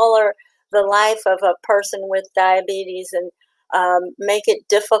really color the life of a person with diabetes and make it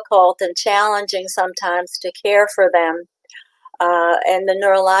difficult and challenging sometimes to care for them. And the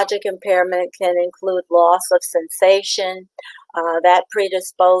neurologic impairment can include loss of sensation. That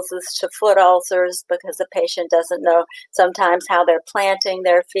predisposes to foot ulcers because the patient doesn't know sometimes how they're planting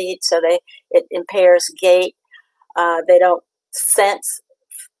their feet, so it impairs gait. They don't sense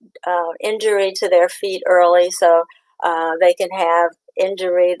injury to their feet early, so they can have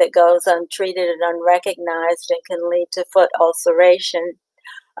injury that goes untreated and unrecognized and can lead to foot ulceration.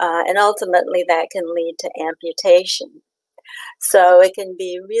 And ultimately that can lead to amputation. So it can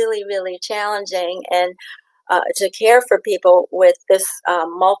be really, really challenging and to care for people with this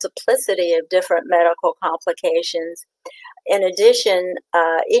multiplicity of different medical complications. In addition,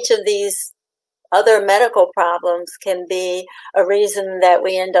 each of these other medical problems can be a reason that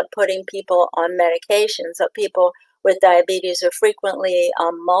we end up putting people on medication. So people with diabetes are frequently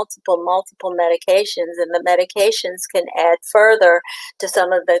on multiple medications, and the medications can add further to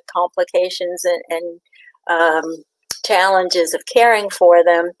some of the complications and challenges of caring for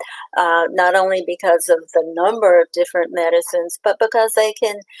them, not only because of the number of different medicines, but because they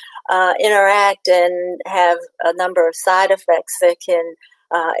can interact and have a number of side effects that can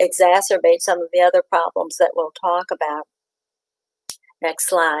exacerbate some of the other problems that we'll talk about. Next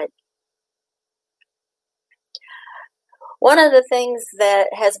slide. One of the things that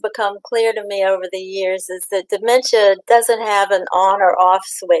has become clear to me over the years is that dementia doesn't have an on or off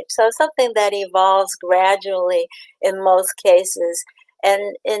switch. So something that evolves gradually in most cases.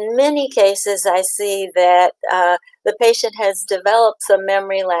 And in many cases, I see that the patient has developed some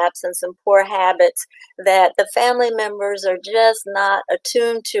memory lapse and some poor habits that the family members are just not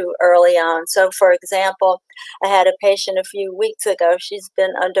attuned to early on. So, for example, I had a patient a few weeks ago. She's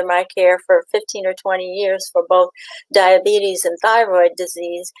been under my care for 15 or 20 years for both diabetes and thyroid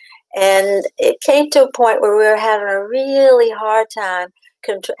disease. And it came to a point where we were having a really hard time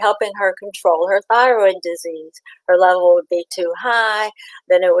helping her control her thyroid disease. Her level would be too high,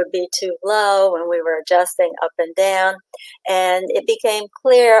 then it would be too low, and we were adjusting up and down. And it became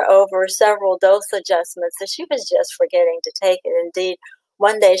clear over several dose adjustments that she was just forgetting to take it. Indeed,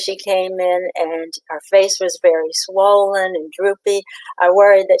 one day she came in and her face was very swollen and droopy. I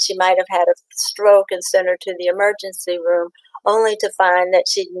worried that she might have had a stroke and sent her to the emergency room, only to find that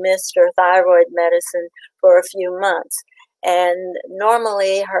she'd missed her thyroid medicine for a few months. And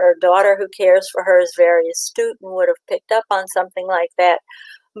normally her daughter who cares for her is very astute and would have picked up on something like that.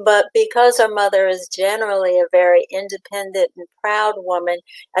 But because her mother is generally a very independent and proud woman,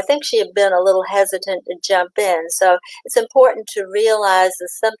 I think she had been a little hesitant to jump in. So it's important to realize the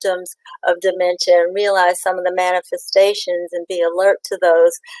symptoms of dementia and realize some of the manifestations and be alert to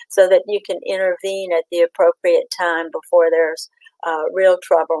those so that you can intervene at the appropriate time before there's real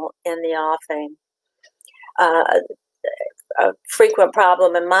trouble in the offing. A frequent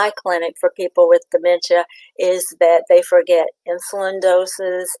problem in my clinic for people with dementia is that they forget insulin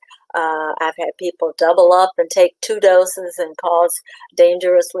doses. I've had people double up and take 2 doses and cause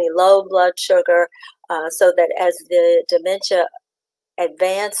dangerously low blood sugar, so that as the dementia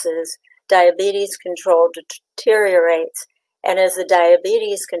advances, diabetes control deteriorates. And as the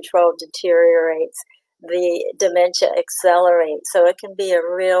diabetes control deteriorates, the dementia accelerates. So it can be a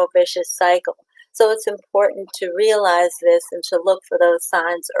real vicious cycle. So it's important to realize this and to look for those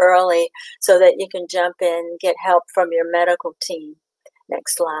signs early so that you can jump in and get help from your medical team.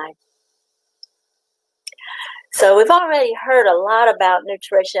 Next slide. So we've already heard a lot about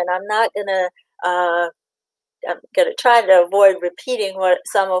nutrition. I'm going to try to avoid repeating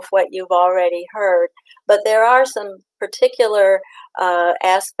some of what you've already heard, but there are some particular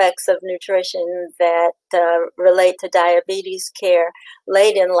aspects of nutrition that relate to diabetes care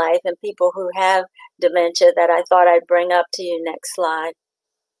late in life and people who have dementia that I thought I'd bring up to you. Next slide.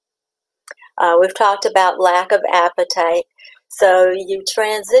 We've talked about lack of appetite. So you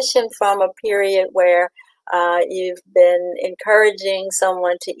transition from a period where you've been encouraging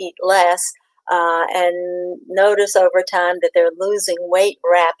someone to eat less and notice over time that they're losing weight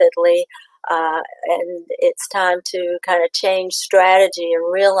rapidly, and it's time to kind of change strategy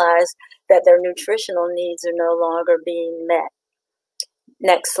and realize that their nutritional needs are no longer being met.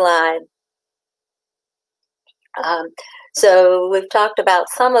 Next slide. So we've talked about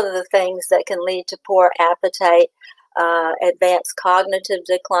some of the things that can lead to poor appetite. Advanced cognitive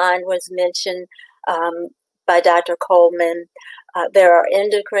decline was mentioned by Dr. Coleman. There are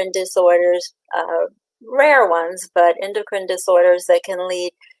endocrine disorders, rare ones, but endocrine disorders that can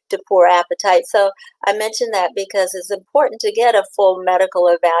lead to poor appetite. So I mention that because it's important to get a full medical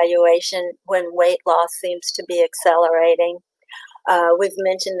evaluation when weight loss seems to be accelerating. We've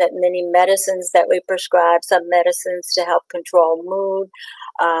mentioned that many medicines that we prescribe, some medicines to help control mood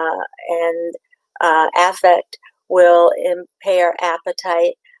and affect, will impair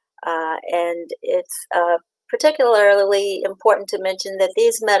appetite. And it's particularly important to mention that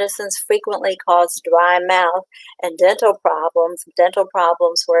these medicines frequently cause dry mouth and dental problems. Dental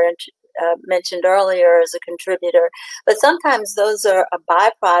problems were mentioned earlier as a contributor, but sometimes those are a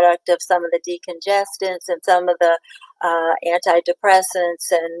byproduct of some of the decongestants and some of the antidepressants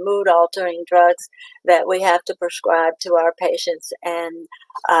and mood-altering drugs that we have to prescribe to our patients. And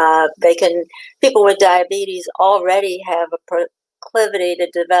people with diabetes already have a proclivity to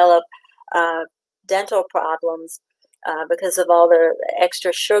develop dental problems because of all the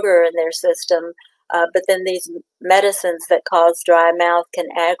extra sugar in their system. But then these medicines that cause dry mouth can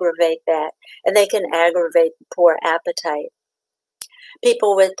aggravate that, and they can aggravate poor appetite.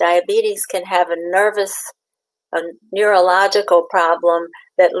 People with diabetes can have a neurological problem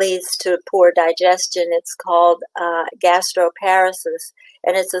that leads to poor digestion. It's called gastroparesis,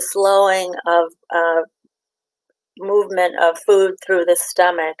 and it's a slowing of movement of food through the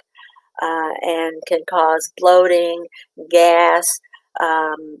stomach, and can cause bloating, gas,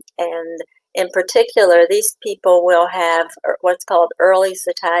 and in particular, these people will have what's called early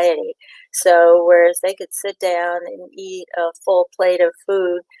satiety. So whereas they could sit down and eat a full plate of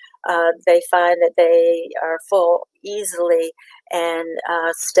food, they find that they are full easily and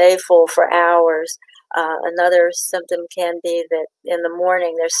stay full for hours. Another symptom can be that in the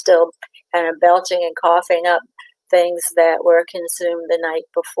morning they're still kind of belching and coughing up things that were consumed the night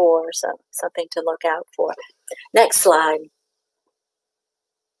before, so something to look out for. Next slide.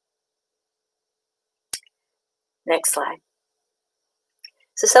 Next slide.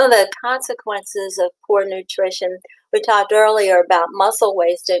 So some of the consequences of poor nutrition, we talked earlier about muscle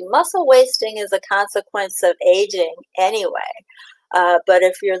wasting. Muscle wasting is a consequence of aging anyway. But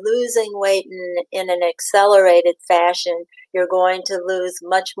if you're losing weight in an accelerated fashion, you're going to lose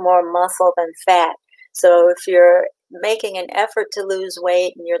much more muscle than fat. So if you're making an effort to lose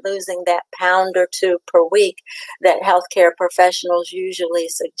weight and you're losing that pound or 2 per week that healthcare professionals usually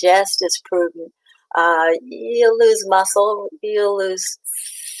suggest is prudent, you'll lose muscle, you'll lose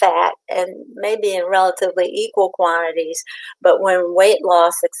fat, and maybe in relatively equal quantities. But when weight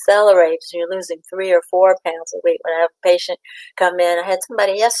loss accelerates, you're losing 3 or 4 pounds a week. When I have a patient come in, I had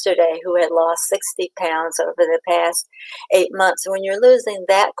somebody yesterday who had lost 60 pounds over the past 8 months. When you're losing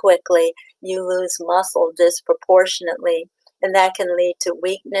that quickly, you lose muscle disproportionately, and that can lead to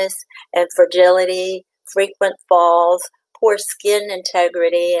weakness and fragility, frequent falls, poor skin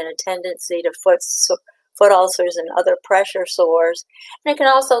integrity, and a tendency to foot ulcers and other pressure sores. And it can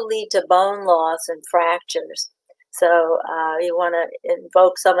also lead to bone loss and fractures. So you want to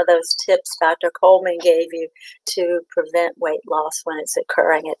invoke some of those tips Dr. Coleman gave you to prevent weight loss when it's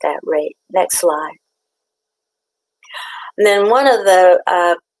occurring at that rate. Next slide. And then one of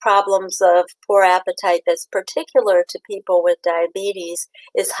the problems of poor appetite that's particular to people with diabetes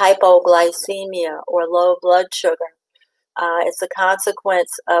is hypoglycemia, or low blood sugar. It's a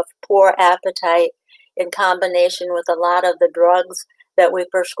consequence of poor appetite in combination with a lot of the drugs that we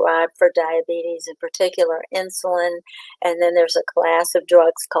prescribe for diabetes, in particular insulin. And then there's a class of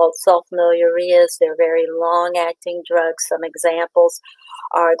drugs called sulfonylureas. They're very long-acting drugs. Some examples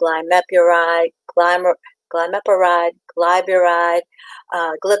are glimepiride, glyburide,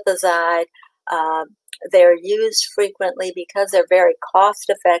 glipizide. They're used frequently because they're very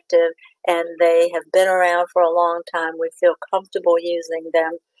cost-effective and they have been around for a long time. We feel comfortable using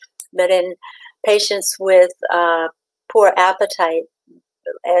them. But in patients with poor appetite,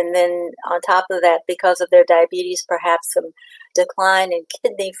 and then on top of that, because of their diabetes, perhaps some decline in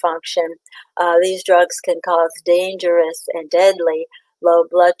kidney function, these drugs can cause dangerous and deadly low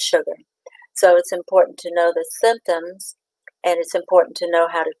blood sugar. So it's important to know the symptoms, and it's important to know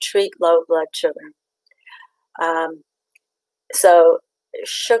how to treat low blood sugar. So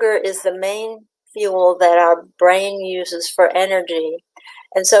sugar is the main fuel that our brain uses for energy.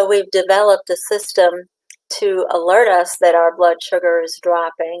 And so we've developed a system to alert us that our blood sugar is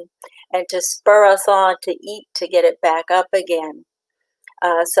dropping and to spur us on to eat to get it back up again.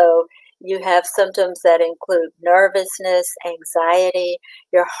 So you have symptoms that include nervousness, anxiety,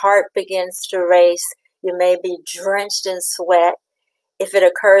 your heart begins to race, you may be drenched in sweat. If it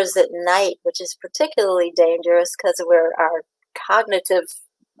occurs at night, which is particularly dangerous because our cognitive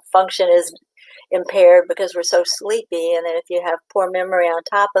function is impaired because we're so sleepy, and then if you have poor memory on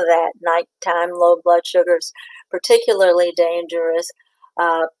top of that, nighttime low blood sugar is particularly dangerous.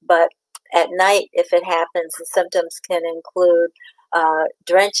 But at night, if it happens, the symptoms can include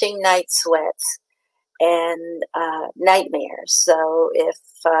drenching night sweats and nightmares. So if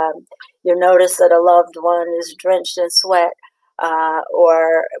you notice that a loved one is drenched in sweat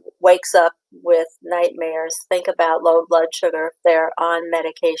or wakes up with nightmares, think about low blood sugar if they're on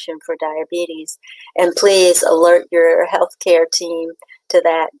medication for diabetes. And please alert your healthcare team to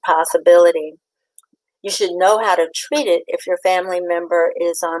that possibility. You should know how to treat it if your family member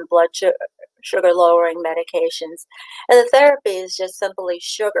is on blood sugar lowering medications. And the therapy is just simply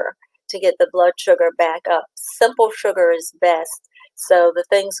sugar to get the blood sugar back up. Simple sugar is best. So the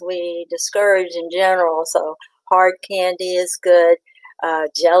things we discourage in general, so hard candy is good,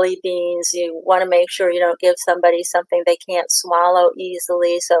 jelly beans, you want to make sure you don't give somebody something they can't swallow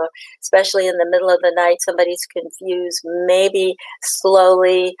easily. So especially in the middle of the night, somebody's confused, maybe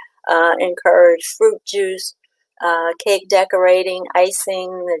slowly encourage fruit juice, cake decorating, icing,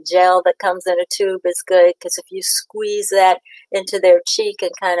 the gel that comes in a tube is good, because if you squeeze that into their cheek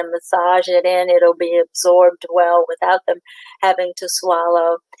and kind of massage it in, it'll be absorbed well without them having to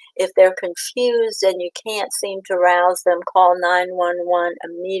swallow. If they're confused and you can't seem to rouse them, call 911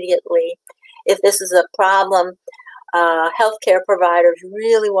 immediately. If this is a problem, healthcare providers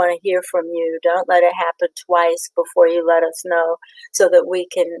really want to hear from you. Don't let it happen twice before you let us know so that we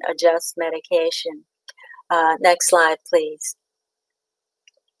can adjust medication. Next slide, please.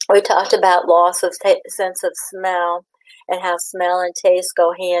 We talked about loss of sense of smell and how smell and taste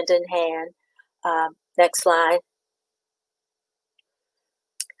go hand in hand. Next slide.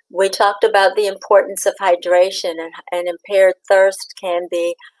 We talked about the importance of hydration, and impaired thirst can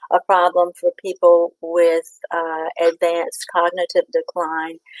be a problem for people with advanced cognitive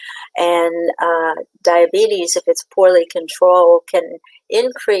decline. And diabetes, if it's poorly controlled, can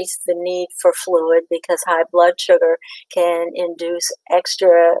increase the need for fluid because high blood sugar can induce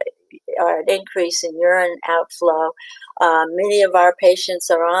extra or an increase in urine outflow. Many of our patients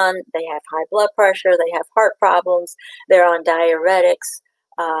they have high blood pressure, they have heart problems, they're on diuretics,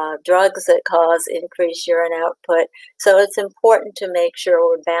 drugs that cause increased urine output. So it's important to make sure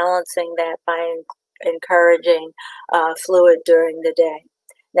we're balancing that by encouraging fluid during the day.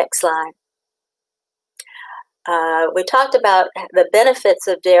 Next slide. We talked about the benefits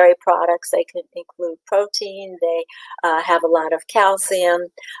of dairy products. They can include protein, they have a lot of calcium,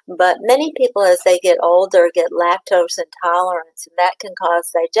 but many people as they get older get lactose intolerance, and that can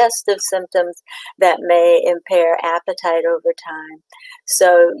cause digestive symptoms that may impair appetite over time.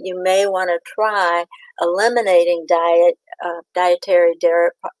 So you may want to try eliminating dietary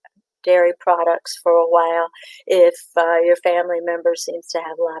dairy products for a while if your family member seems to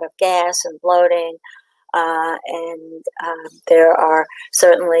have a lot of gas and bloating. And there are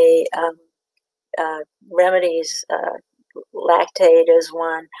certainly remedies. Lactate is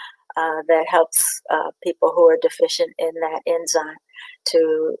one that helps people who are deficient in that enzyme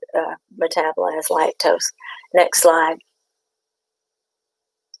to metabolize lactose. Next slide.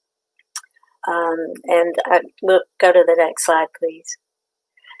 And we'll go to the next slide, please.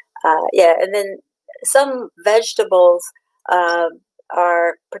 Yeah, and then some vegetables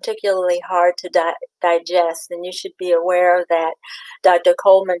are particularly hard to digest, and you should be aware of that. Dr.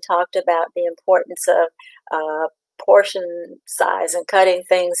 Coleman talked about the importance of portion size and cutting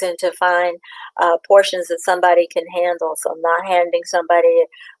things into fine portions that somebody can handle. So I'm not handing somebody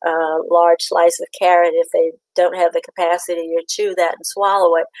a large slice of carrot if they don't have the capacity to chew that and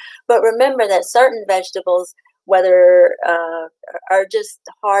swallow it. But remember that certain vegetables, whether are just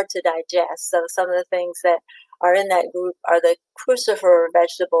hard to digest. So some of the things that are in that group are the crucifer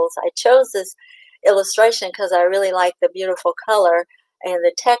vegetables. I chose this illustration because I really like the beautiful color and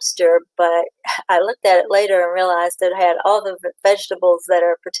the texture, but I looked at it later and realized that it had all the vegetables that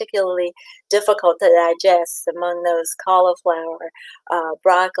are particularly difficult to digest, among those cauliflower,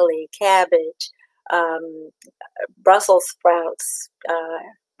 broccoli, cabbage, Brussels sprouts,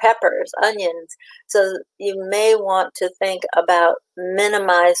 peppers, onions. So you may want to think about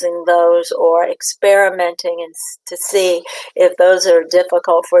minimizing those or experimenting and to see if those are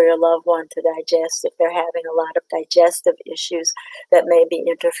difficult for your loved one to digest, if they're having a lot of digestive issues that may be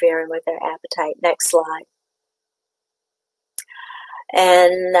interfering with their appetite. Next slide.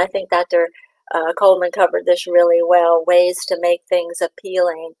 And I think Dr. Coleman covered this really well, ways to make things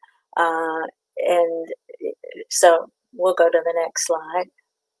appealing. And so we'll go to the next slide.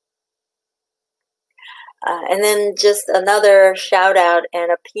 And then just another shout out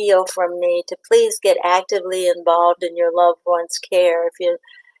and appeal from me to please get actively involved in your loved one's care. If you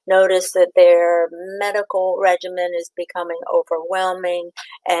notice that their medical regimen is becoming overwhelming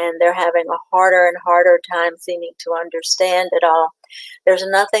and they're having a harder and harder time seeming to understand it all, there's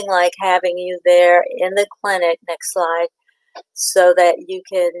nothing like having you there in the clinic, next slide, so that you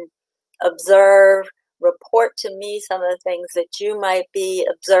can observe, report to me some of the things that you might be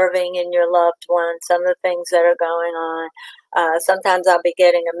observing in your loved one, some of the things that are going on. Sometimes I'll be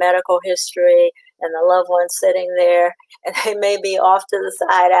getting a medical history and the loved one sitting there, and they may be off to the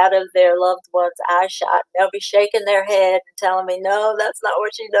side out of their loved one's eye shot. They'll be shaking their head and telling me, no, that's not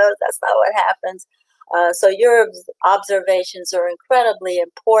what she does. That's not what happens. So your observations are incredibly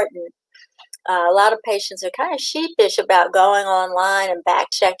important. A lot of patients are kind of sheepish about going online and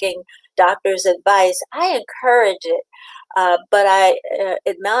back checking doctor's advice. I encourage it, but I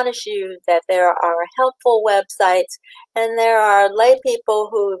admonish you that there are helpful websites and there are lay people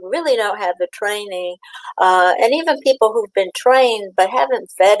who really don't have the training, and even people who've been trained but haven't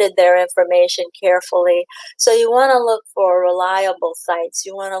vetted their information carefully. So you want to look for reliable sites.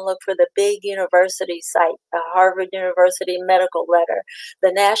 You want to look for the big university site, the Harvard University Medical Letter.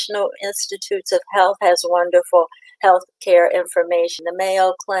 The National Institutes of Health has wonderful healthcare information, the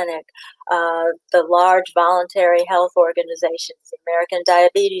Mayo Clinic, the large voluntary health organizations, the American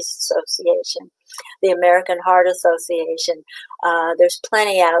Diabetes Association, the American Heart Association. There's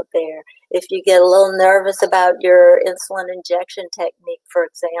plenty out there. If you get a little nervous about your insulin injection technique, for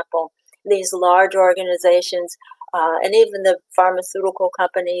example, these large organizations and even the pharmaceutical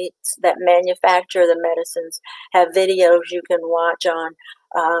companies that manufacture the medicines have videos you can watch on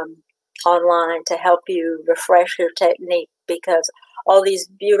online to help you refresh your technique, because all these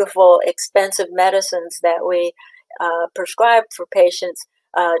beautiful, expensive medicines that we prescribe for patients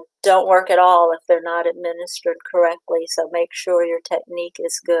don't work at all if they're not administered correctly. So make sure your technique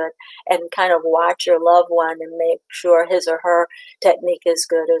is good and kind of watch your loved one and make sure his or her technique is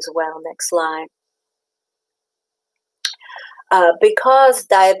good as well. Next slide. Because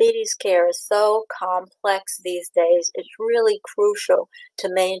diabetes care is so complex these days, it's really crucial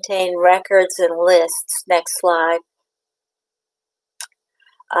to maintain records and lists. Next slide.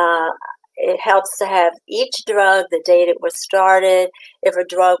 It helps to have each drug, the date it was started. If a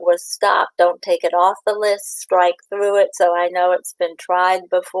drug was stopped, don't take it off the list, strike through it so I know it's been tried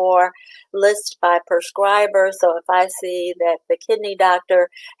before. List by prescriber, so if I see that the kidney doctor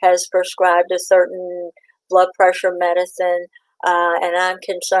has prescribed a certain blood pressure medicine, and I'm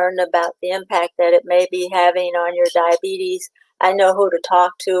concerned about the impact that it may be having on your diabetes, I know who to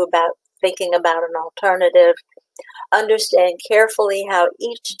talk to about thinking about an alternative. Understand carefully how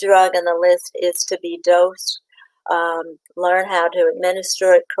each drug on the list is to be dosed. Learn how to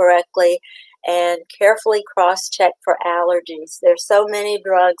administer it correctly, and carefully cross-check for allergies. There's so many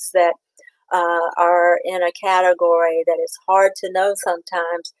drugs that are in a category that it's hard to know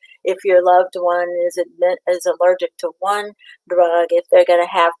sometimes if your loved one is allergic to one drug, if they're going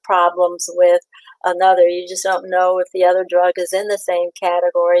to have problems with another. You just don't know if the other drug is in the same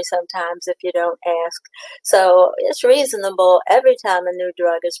category sometimes if you don't ask. So it's reasonable every time a new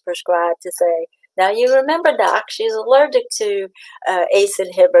drug is prescribed to say, now you remember, doc, she's allergic to ACE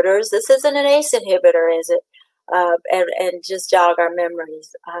inhibitors. This isn't an ACE inhibitor, is it? And just jog our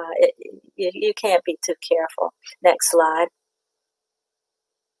memories. You can't be too careful. Next slide.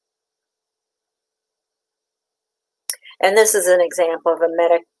 And this is an example of a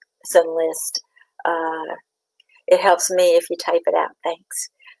medicine list. It helps me if you type it out. Thanks.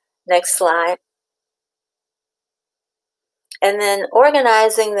 Next slide. And then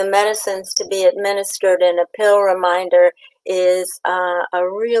organizing the medicines to be administered in a pill reminder is a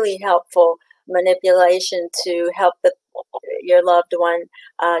really helpful manipulation to help your loved one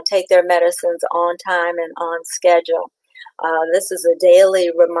take their medicines on time and on schedule. This is a daily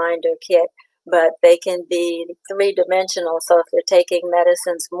reminder kit, but they can be three-dimensional. So if they're taking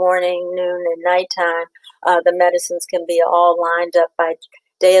medicines morning, noon, and nighttime, the medicines can be all lined up by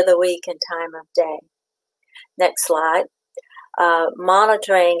day of the week and time of day. Next slide.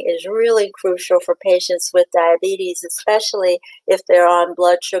 Monitoring is really crucial for patients with diabetes, especially if they're on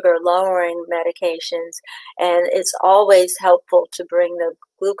blood sugar lowering medications. And it's always helpful to bring the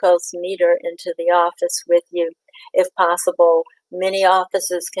glucose meter into the office with you. If possible, many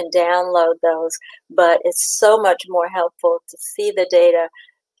offices can download those, but it's so much more helpful to see the data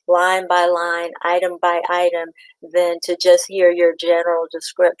line by line, item by item, than to just hear your general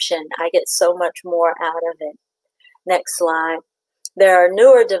description. I get so much more out of it. Next slide. There are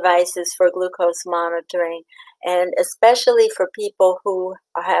newer devices for glucose monitoring, and especially for people who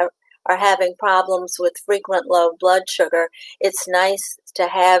are having problems with frequent low blood sugar, it's nice to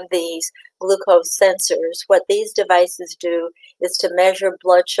have these glucose sensors. What these devices do is to measure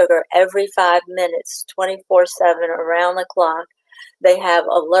blood sugar every 5 minutes, 24/7, around the clock. They have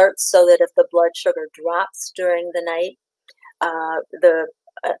alerts so that if the blood sugar drops during the night,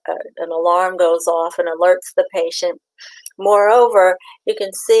 an alarm goes off and alerts the patient. Moreover, you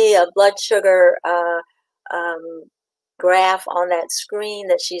can see a blood sugar graph on that screen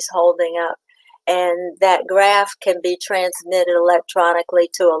that she's holding up, and that graph can be transmitted electronically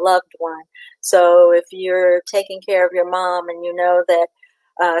to a loved one. So if you're taking care of your mom and you know that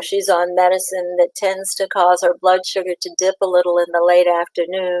she's on medicine that tends to cause her blood sugar to dip a little in the late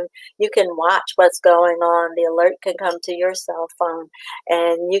afternoon, you can watch what's going on. The alert can come to your cell phone,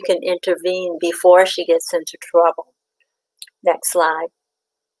 and you can intervene before she gets into trouble. Next slide.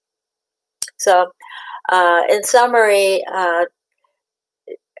 So, in summary,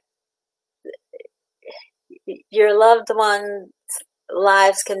 your loved one's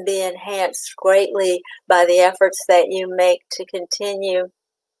lives can be enhanced greatly by the efforts that you make to continue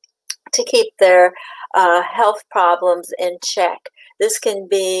to keep their health problems in check. This can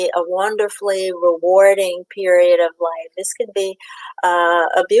be a wonderfully rewarding period of life. This can be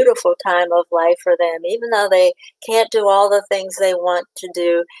a beautiful time of life for them. Even though they can't do all the things they want to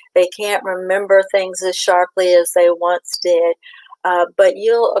do, they can't remember things as sharply as they once did, but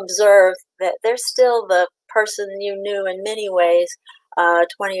you'll observe that they're still the person you knew in many ways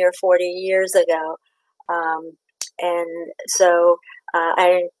 20 or 40 years ago. And so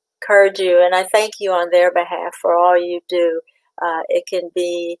I encourage you, and I thank you on their behalf for all you do. It can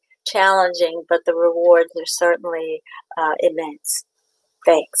be challenging, but the rewards are certainly immense.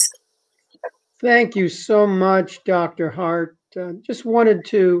 Thanks. Thank you so much, Dr. Hart. Just wanted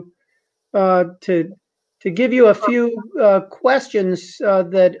to give you a few questions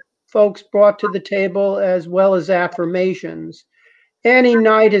that folks brought to the table, as well as affirmations. Annie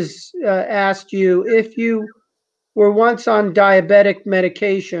Knight has asked you, if you were once on diabetic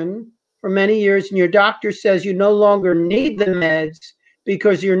medication for many years and your doctor says you no longer need the meds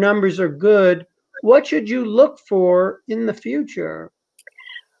because your numbers are good, what should you look for in the future?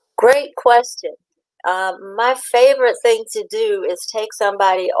 Great question. My favorite thing to do is take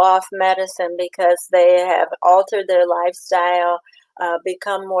somebody off medicine because they have altered their lifestyle,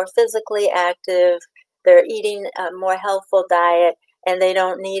 become more physically active, they're eating a more healthful diet, and they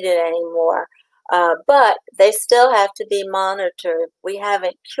don't need it anymore. But they still have to be monitored. We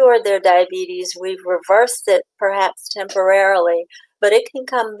haven't cured their diabetes. We've reversed it perhaps temporarily, but it can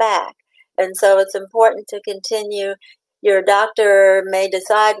come back. And so it's important to continue. Your doctor may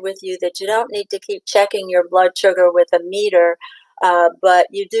decide with you that you don't need to keep checking your blood sugar with a meter, but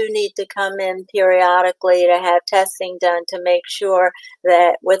you do need to come in periodically to have testing done to make sure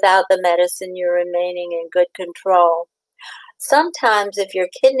that without the medicine you're remaining in good control. Sometimes if your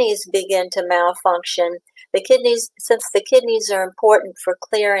kidneys begin to malfunction, since the kidneys are important for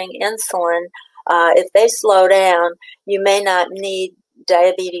clearing insulin, if they slow down, you may not need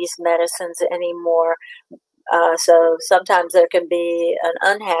diabetes medicines anymore. So sometimes there can be an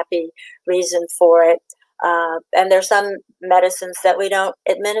unhappy reason for it. And there's some medicines that we don't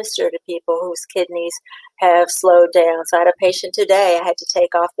administer to people whose kidneys have slowed down. So I had a patient today, I had to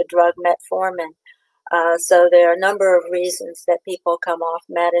take off the drug metformin. So there are a number of reasons that people come off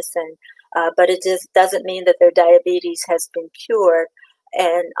medicine, but it just doesn't mean that their diabetes has been cured,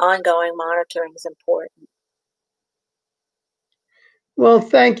 and ongoing monitoring is important. Well,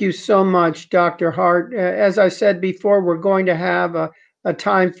 thank you so much, Dr. Hart. As I said before, we're going to have a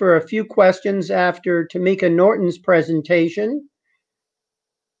time for a few questions after Tamika Norton's presentation.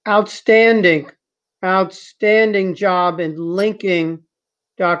 Outstanding job in linking,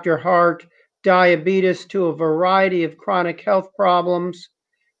 Dr. Hart, diabetes to a variety of chronic health problems,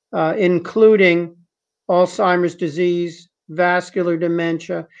 including Alzheimer's disease, vascular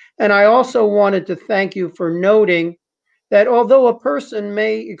dementia. And I also wanted to thank you for noting that although a person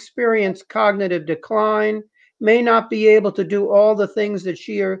may experience cognitive decline, may not be able to do all the things that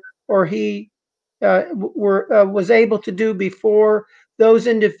she or he was able to do before, those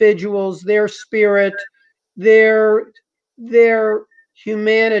individuals, their spirit, their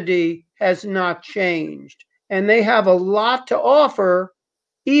humanity has not changed. And they have a lot to offer,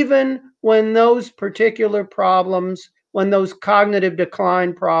 even when those particular problems, when those cognitive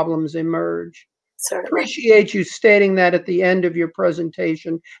decline problems emerge. Certainly. Appreciate you stating that at the end of your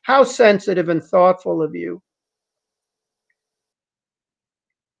presentation. How sensitive and thoughtful of you.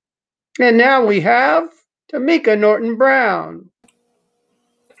 And now we have Tamika Norton Brown.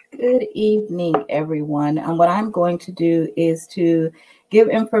 Good evening, everyone. And what I'm going to do is to give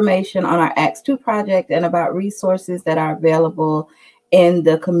information on our Acts 2 project and about resources that are available in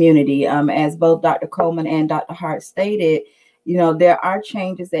the community. As both Dr. Coleman and Dr. Hart stated, you know, there are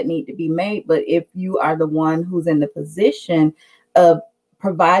changes that need to be made, but if you are the one who's in the position of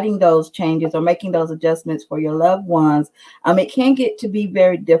providing those changes or making those adjustments for your loved ones, it can get to be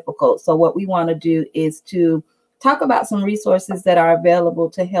very difficult. So what we want to do is to talk about some resources that are available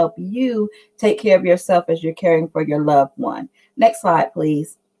to help you take care of yourself as you're caring for your loved one. Next slide,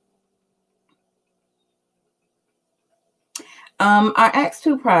 please. Our Acts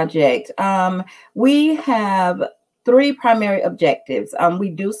 2 project, we have 3 primary objectives. We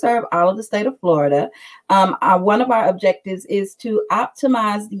do serve all of the state of Florida. One of our objectives is to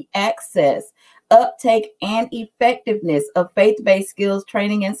optimize the access, uptake, and effectiveness of faith-based skills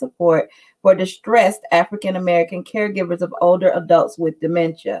training and support for distressed African-American caregivers of older adults with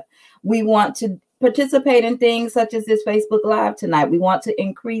dementia. We want to participate in things such as this Facebook Live tonight. We want to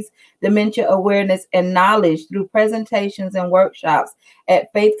increase dementia awareness and knowledge through presentations and workshops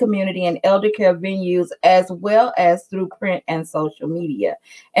at faith, community, and elder care venues, as well as through print and social media.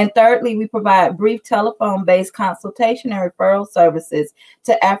 And thirdly, we provide brief telephone-based consultation and referral services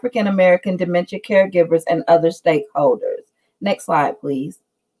to African-American dementia caregivers and other stakeholders. Next slide, please.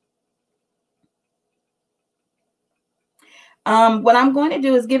 What I'm going to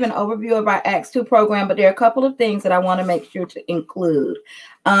do is give an overview of our Acts 2 program, but there are a couple of things that I want to make sure to include.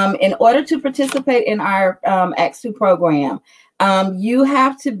 In order to participate in our Acts 2 program, you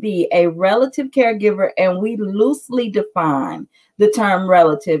have to be a relative caregiver, and we loosely define the term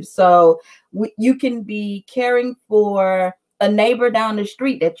relative. So you can be caring for a neighbor down the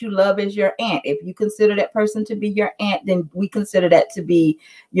street that you love as your aunt. If you consider that person to be your aunt, then we consider that to be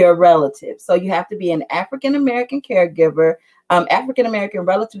your relative. So you have to be an African-American caregiver, African-American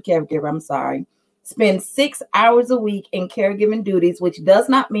relative caregiver, spend 6 hours a week in caregiving duties, which does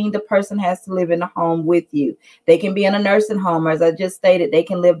not mean the person has to live in the home with you. They can be in a nursing home, or as I just stated, they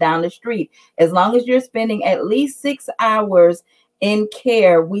can live down the street. As long as you're spending at least 6 hours in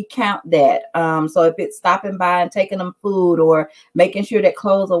care, we count that. So if it's stopping by and taking them food, or making sure that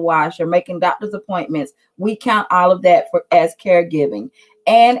clothes are washed, or making doctor's appointments, we count all of that as caregiving.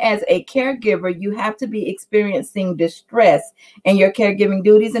 And as a caregiver, you have to be experiencing distress in your caregiving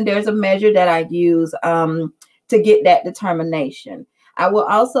duties. And there's a measure that I use to get that determination. I will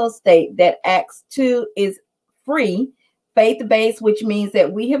also state that Acts 2 is free Faith-based, which means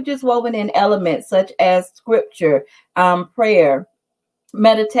that we have just woven in elements such as scripture, prayer,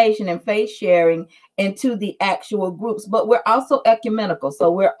 meditation, and faith sharing into the actual groups, but we're also ecumenical,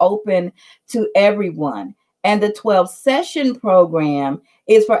 so we're open to everyone. And the 12-session program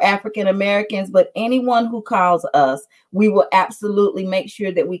is for African Americans, but anyone who calls us, we will absolutely make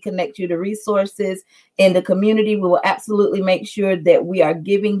sure that we connect you to resources in the community. We will absolutely make sure that we are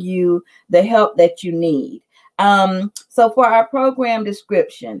giving you the help that you need. So for our program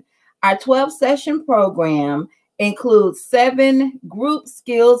description, our 12-session program includes 7 group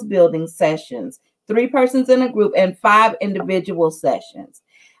skills building sessions, 3 persons in a group, and 5 individual sessions.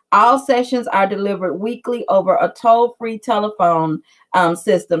 All sessions are delivered weekly over a toll-free telephone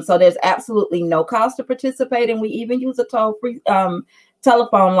system. So there's absolutely no cost to participate, and we even use a toll-free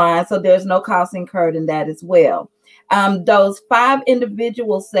telephone line, so there's no cost incurred in that as well. Those 5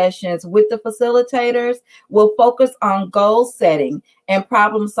 individual sessions with the facilitators will focus on goal setting and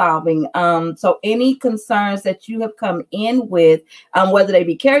problem solving. So any concerns that you have come in with, whether they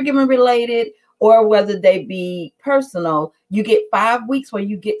be caregiving related or whether they be personal, you get 5 weeks where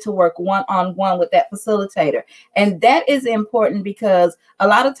you get to work one-on-one with that facilitator. And that is important because a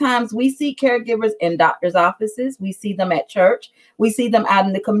lot of times we see caregivers in doctors' offices, we see them at church, we see them out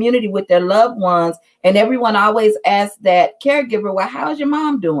in the community with their loved ones, and everyone always asks that caregiver, well, how's your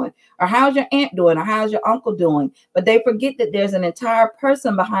mom doing? Or how's your aunt doing? Or how's your uncle doing? But they forget that there's an entire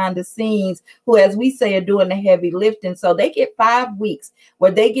person behind the scenes who, as we say, are doing the heavy lifting. So they get 5 weeks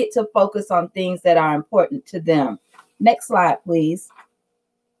where they get to focus on things that are important to them. Next slide, please.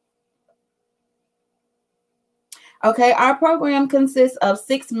 Okay, our program consists of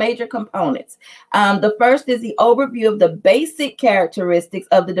 6 major components. The first is the overview of the basic characteristics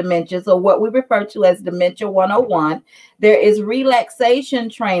of the dementia, so what we refer to as Dementia 101. There is relaxation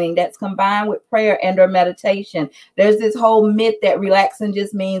training that's combined with prayer and or meditation. There's this whole myth that relaxing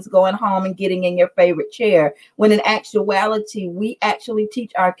just means going home and getting in your favorite chair, when in actuality, we actually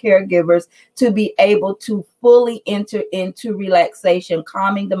teach our caregivers to be able to fully enter into relaxation,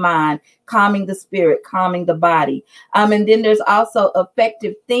 calming the mind, calming the spirit, calming the body. And then there's also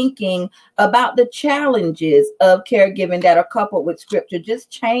effective thinking about the challenges of caregiving that are coupled with scripture, just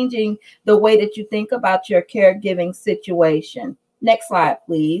changing the way that you think about your caregiving situation. Next slide,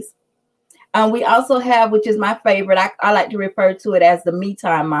 please. We also have, which is my favorite, I like to refer to it as the me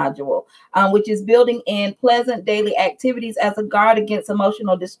time module, which is building in pleasant daily activities as a guard against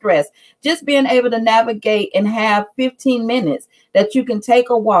emotional distress. Just being able to navigate and have 15 minutes that you can take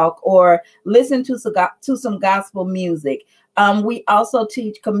a walk or listen to some gospel music. We also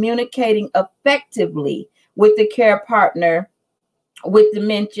teach communicating effectively with the care partner with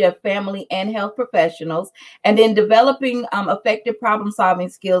dementia, family, and health professionals, and then developing effective problem-solving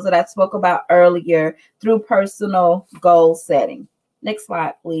skills that I spoke about earlier through personal goal setting. Next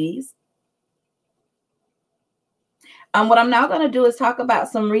slide, please. What I'm now going to do is talk about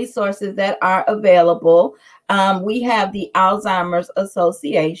some resources that are available. We have the Alzheimer's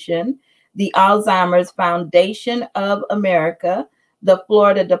Association, the Alzheimer's Foundation of America, the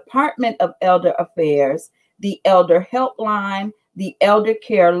Florida Department of Elder Affairs, the Elder Helpline, the Elder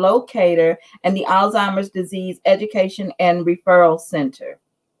Care Locator, and the Alzheimer's Disease Education and Referral Center.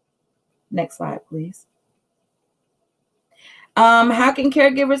 Next slide, please. How can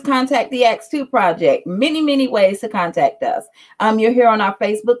caregivers contact the Acts 2 Project? Many, many ways to contact us. You're here on our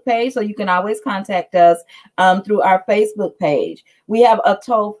Facebook page, so you can always contact us through our Facebook page. We have a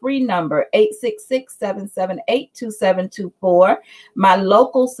toll-free number, 866-778-2724. My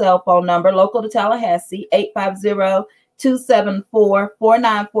local cell phone number, local to Tallahassee,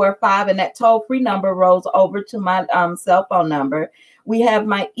 850-274-4945, and that toll-free number rolls over to my cell phone number. We have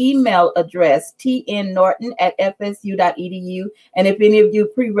my email address, tnnorton@fsu.edu. And if any of you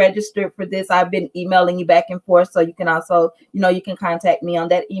pre-registered for this, I've been emailing you back and forth, so you can also, you can contact me on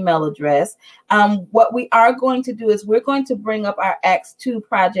that email address. What we are going to do is we're going to bring up our Acts 2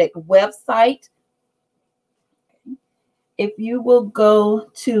 Project website. If you will go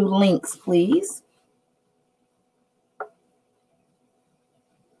to links, please.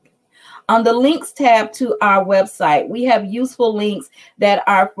 On the links tab to our website, we have useful links that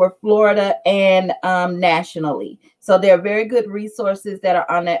are for Florida and nationally. So there are very good resources that are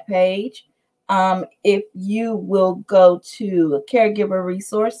on that page. If you will go to caregiver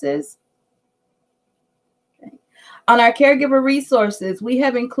resources. On our caregiver resources, we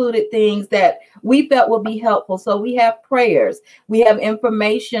have included things that we felt would be helpful. So we have prayers. We have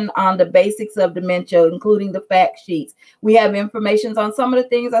information on the basics of dementia, including the fact sheets. We have information on some of the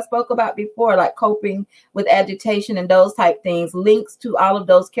things I spoke about before, like coping with agitation and those type things, links to all of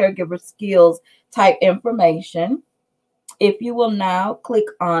those caregiver skills type information. If you will now click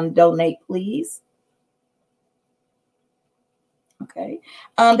on donate, please. Okay.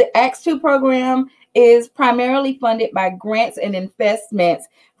 The Acts 2 program is primarily funded by grants and investments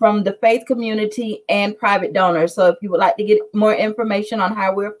from the faith community and private donors. So if you would like to get more information on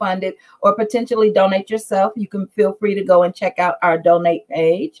how we're funded or potentially donate yourself, you can feel free to go and check out our donate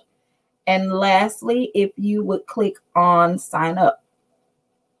page. And lastly, if you would click on sign up.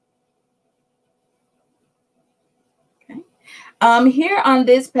 Here on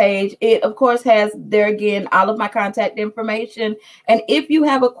this page, it of course has there again all of my contact information. And if you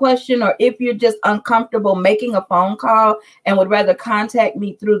have a question or if you're just uncomfortable making a phone call and would rather contact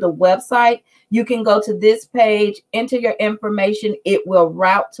me through the website, you can go to this page, enter your information. It will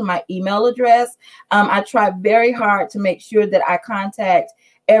route to my email address. I try very hard to make sure that I contact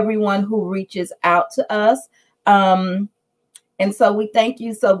everyone who reaches out to us. And so we thank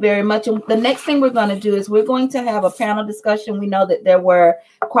you so very much. And the next thing we're going to do is we're going to have a panel discussion. We know that there were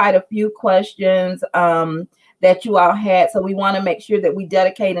quite a few questions that you all had. So we want to make sure that we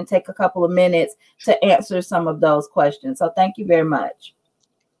dedicate and take a couple of minutes to answer some of those questions. So thank you very much.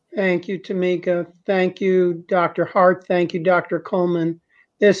 Thank you, Tamika. Thank you, Dr. Hart. Thank you, Dr. Coleman.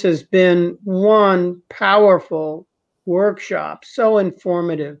 This has been one powerful workshop, so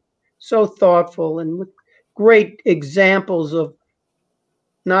informative, so thoughtful, and with great examples of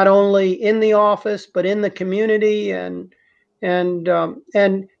not only in the office but in the community and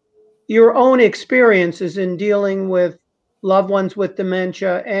your own experiences in dealing with loved ones with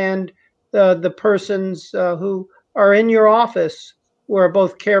dementia and the persons who are in your office who are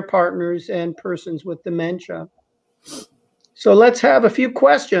both care partners and persons with dementia. So let's have a few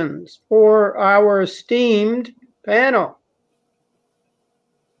questions for our esteemed panel.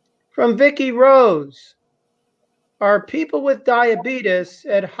 From Vicki Rose. Are people with diabetes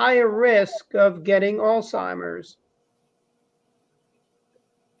at higher risk of getting Alzheimer's?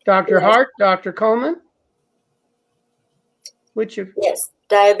 Dr. Hart, Dr. Coleman? Which of? Yes,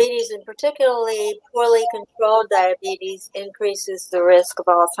 diabetes, and particularly poorly controlled diabetes, increases the risk of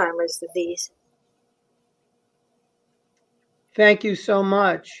Alzheimer's disease. Thank you so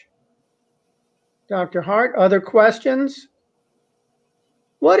much. Dr. Hart, other questions?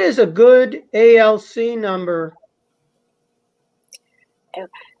 What is a good ALC number?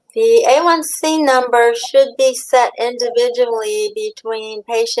 The A1C number should be set individually between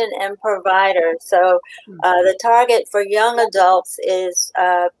patient and provider. So the target for young adults is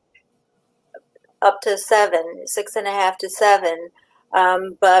up to 6.5 to 7.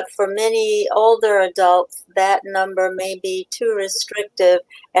 But for many older adults, that number may be too restrictive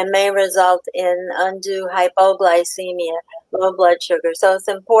and may result in undue hypoglycemia, low blood sugar. So it's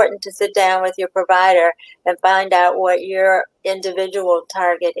important to sit down with your provider and find out what your individual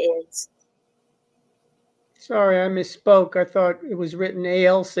target is. Sorry, I misspoke. I thought it was written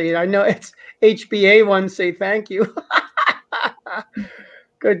ALC. I know it's HbA1c. Thank you.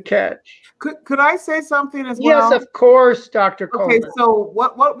 Good catch. Could I say something as well? Yes, of course, Dr. Coleman. Okay, so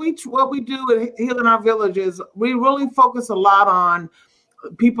what we do at Healing Our Village is we really focus a lot on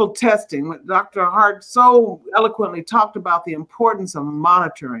people testing. Dr. Hart so eloquently talked about the importance of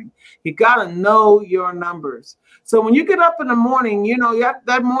monitoring. You got to know your numbers. So when you get up in the morning, you know,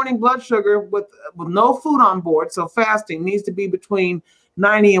 that morning blood sugar with no food on board, so fasting needs to be between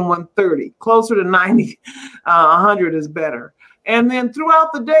 90 and 130. Closer to 90, 100 is better. And then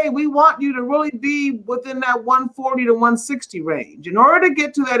throughout the day, we want you to really be within that 140 to 160 range in order to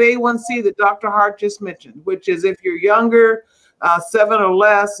get to that A1C that Dr. Hart just mentioned, which is if you're younger, 7 or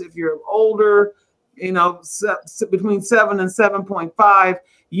less. If you're older, you know, between 7 and 7.5,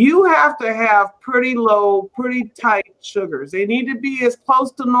 you have to have pretty low, pretty tight sugars. They need to be as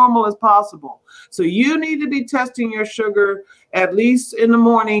close to normal as possible. So you need to be testing your sugar at least in the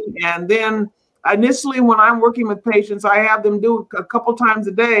morning. And then initially when I'm working with patients, I have them do a couple times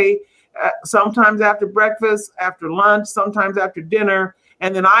a day, sometimes after breakfast, after lunch, sometimes after dinner.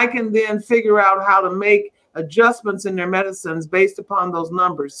 And then I can then figure out how to make adjustments in their medicines based upon those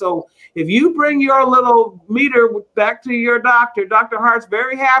numbers. So if you bring your little meter back to your doctor, Dr. Hart's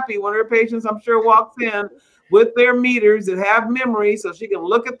very happy when her patients, I'm sure, walks in with their meters that have memory so she can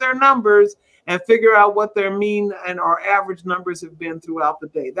look at their numbers and figure out what their mean and or average numbers have been throughout the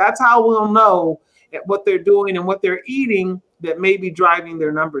day. That's how we'll know what they're doing and what they're eating that may be driving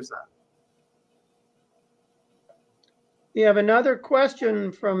their numbers up. We have another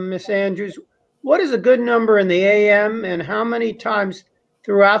question from Miss Andrews. What is a good number in the AM and how many times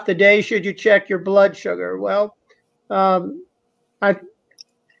throughout the day should you check your blood sugar? Well,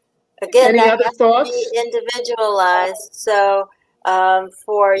 Again, any that other has thoughts? to be individualized. So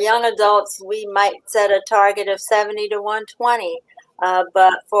For young adults, we might set a target of 70 to 120.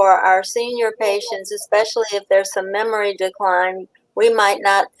 But for our senior patients, especially if there's some memory decline, we might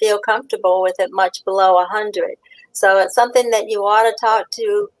not feel comfortable with it much below 100. So it's something that you ought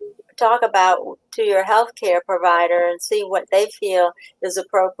to talk about to your healthcare provider and see what they feel is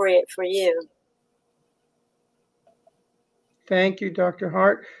appropriate for you. Thank you, Dr.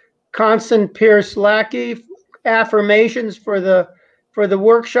 Hart. Constance Pierce-Lackey, affirmations for the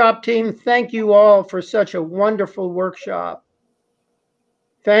workshop team. Thank you all for such a wonderful workshop.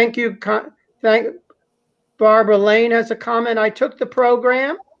 Thank you. Barbara Lane has a comment. I took the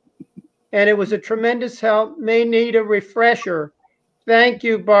program and it was a tremendous help. May need a refresher. Thank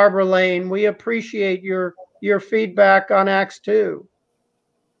you, Barbara Lane. We appreciate your feedback on Acts 2.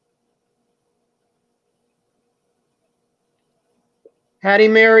 Hattie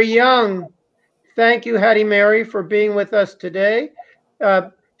Mary Young. Thank you, Hattie Mary, for being with us today.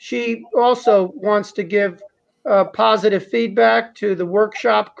 She also wants to give positive feedback to the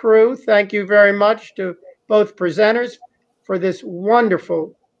workshop crew. Thank you very much to both presenters for this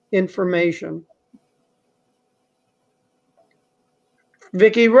wonderful information.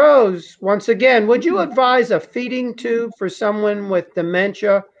 Vicki Rose, once again, would you advise a feeding tube for someone with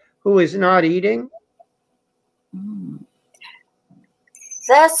dementia who is not eating?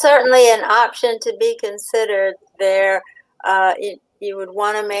 That's certainly an option to be considered there. You would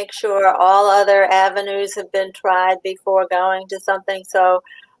want to make sure all other avenues have been tried before going to something so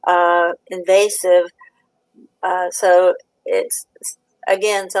invasive. So it's,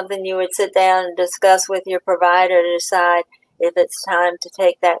 again, something you would sit down and discuss with your provider to decide if it's time to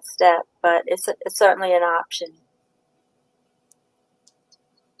take that step. But it's certainly an option.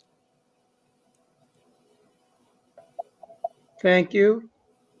 Thank you.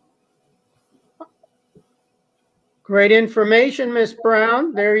 Great information, Ms.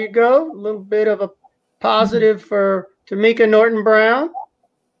 Brown. There you go. A little bit of a positive for Tamika Norton-Brown.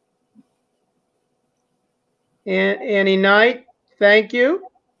 And Annie Knight, thank you.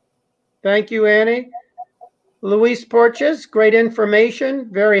 Thank you, Annie. Luis Porches, great information,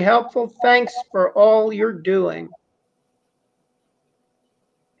 very helpful. Thanks for all you're doing.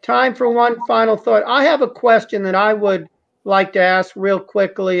 Time for one final thought. I have a question that I would like to ask real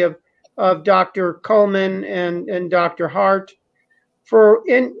quickly of Dr. Coleman and Dr. Hart. For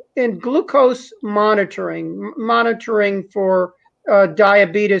in glucose monitoring for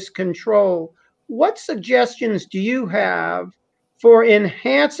diabetes control, what suggestions do you have for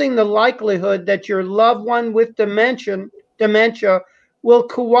enhancing the likelihood that your loved one with dementia will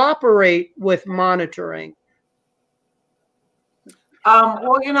cooperate with monitoring?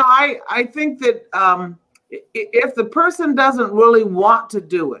 Well, you know, I think that if the person doesn't really want to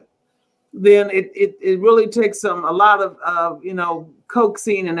do it, then it really takes a lot of you know,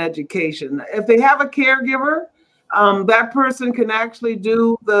 coaxing and education. If they have a caregiver, that person can actually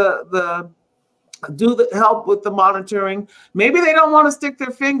do the help with the monitoring. Maybe they don't want to stick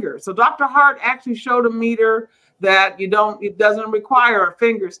their finger. So Dr. Hart actually showed a meter that it doesn't require a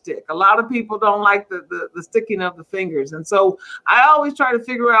finger stick. A lot of people don't like the sticking of the fingers. And so I always try to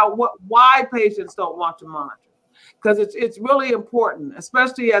figure out why patients don't want to monitor. Because it's really important,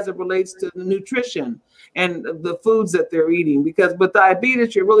 especially as it relates to nutrition and the foods that they're eating. Because with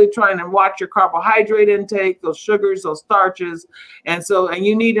diabetes, you're really trying to watch your carbohydrate intake, those sugars, those starches. And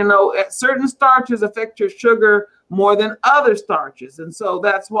you need to know certain starches affect your sugar more than other starches. And so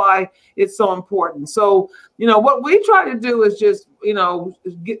that's why it's so important. So, you know, what we try to do is just, you know,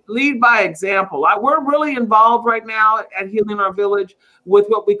 lead by example. We're really involved right now at Healing Our Village with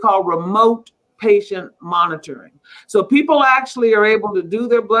what we call remote patient monitoring. So people actually are able to do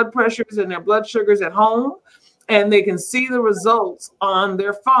their blood pressures and their blood sugars at home, and they can see the results on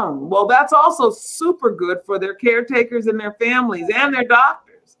their phone. Well, that's also super good for their caretakers and their families and their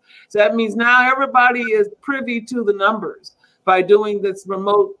doctors. So that means now everybody is privy to the numbers by doing this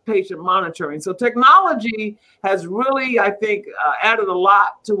remote patient monitoring. So technology has really, I think, added a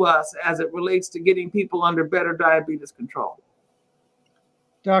lot to us as it relates to getting people under better diabetes control.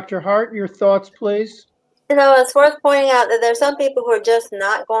 Dr. Hart, your thoughts, please. You know, it's worth pointing out that there's some people who are just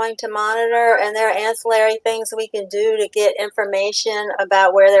not going to monitor, and there are ancillary things we can do to get information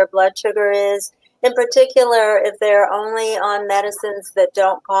about where their blood sugar is. In particular, if they're only on medicines that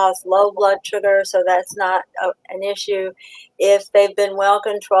don't cause low blood sugar, so that's not an issue. If they've been well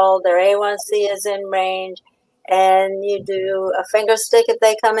controlled, their A1C is in range, and you do a finger stick if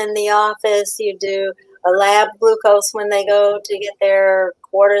they come in the office, you do a lab glucose when they go to get their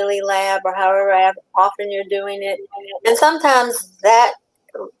quarterly lab or however often you're doing it. And sometimes that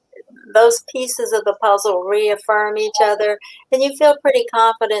those pieces of the puzzle reaffirm each other, and you feel pretty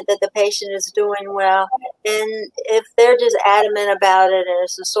confident that the patient is doing well. And if they're just adamant about it and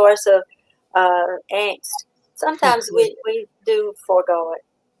it's a source of angst, sometimes we do forego it.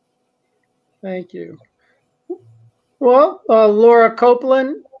 Thank you. Well, Laura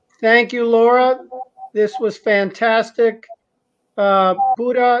Copeland, thank you, Laura. This was fantastic.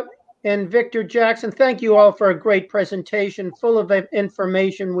 Buddha and Victor Jackson, thank you all for a great presentation full of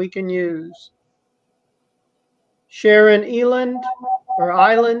information we can use. Sharon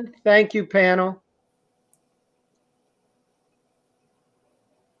Island, thank you, panel.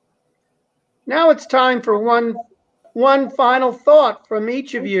 Now it's time for one final thought from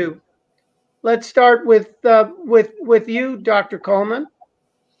each of you. Let's start with you, Dr. Coleman.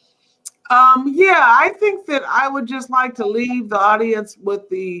 Yeah, I think that I would just like to leave the audience with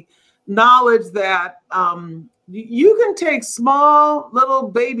the knowledge that you can take small little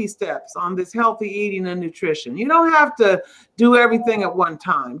baby steps on this healthy eating and nutrition. You don't have to do everything at one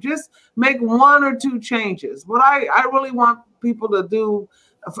time. Just make 1 or 2 changes. What I really want people to do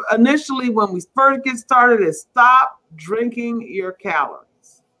initially when we first get started is stop drinking your calories.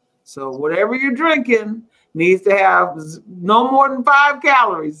 So whatever you're drinking needs to have no more than 5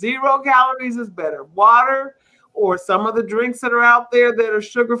 calories. 0 calories is better. Water or some of the drinks that are out there that are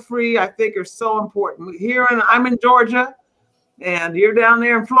sugar-free, I think are so important. I'm in Georgia, and you're down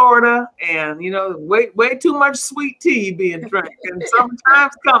there in Florida, and you know, way too much sweet tea being drank, and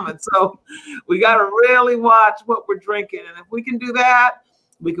sometimes coming. So we got to really watch what we're drinking, and if we can do that,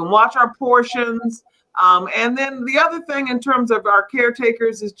 we can watch our portions. And then the other thing in terms of our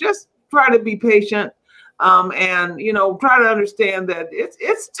caretakers is just try to be patient. And you know, try to understand that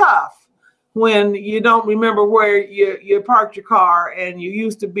it's tough when you don't remember where you parked your car and you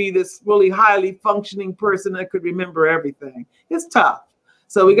used to be this really highly functioning person that could remember everything. It's tough.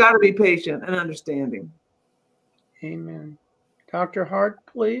 So we got to be patient and understanding. Amen. Dr. Hart,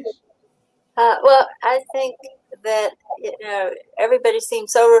 please. Well, I think that, you know, everybody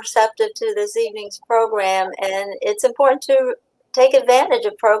seems so receptive to this evening's program, and it's important to take advantage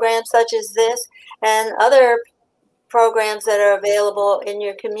of programs such as this and other programs that are available in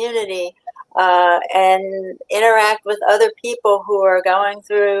your community, and interact with other people who are going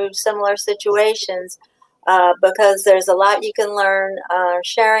through similar situations, because there's a lot you can learn.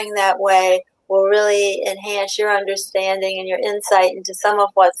 Sharing that way will really enhance your understanding and your insight into some of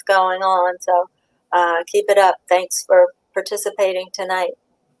what's going on. So keep it up. Thanks for participating tonight.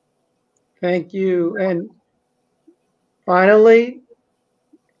 Thank you. And finally,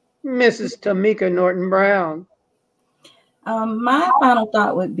 Mrs. Tamika Norton-Brown. My final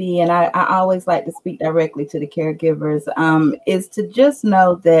thought would be, and I always like to speak directly to the caregivers, is to just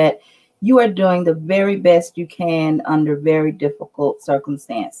know that you are doing the very best you can under very difficult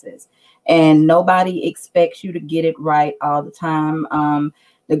circumstances. And nobody expects you to get it right all the time.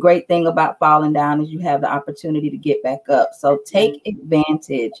 The great thing about falling down is you have the opportunity to get back up. So take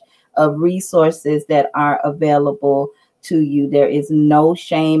advantage of resources that are available to you. There is no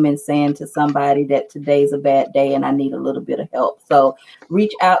shame in saying to somebody that today's a bad day and I need a little bit of help. So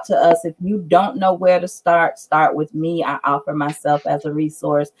reach out to us. If you don't know where to start with me. I offer myself as a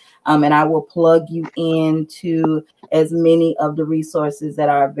resource, and I will plug you into as many of the resources that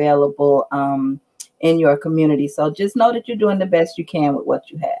are available in your community. So just know that you're doing the best you can with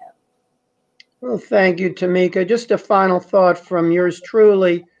what you have. Well, thank you, Tamika. Just a final thought from yours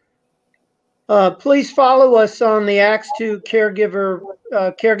truly. Please follow us on the Acts 2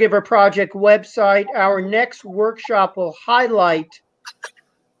 Caregiver Project website. Our next workshop will highlight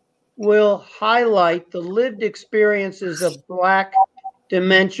the lived experiences of Black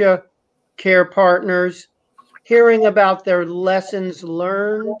dementia care partners, hearing about their lessons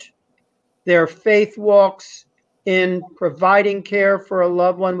learned, their faith walks in providing care for a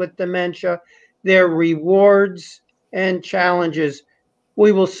loved one with dementia, their rewards and challenges.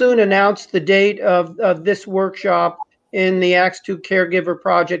 We will soon announce the date of this workshop in the Acts 2 Caregiver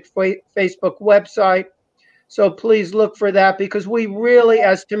Project Facebook website. So please look for that, because we really,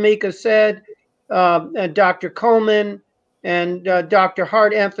 as Tamika said, and Dr. Coleman and Dr.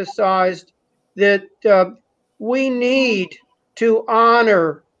 Hart emphasized, that we need to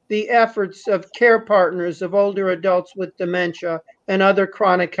honor the efforts of care partners of older adults with dementia and other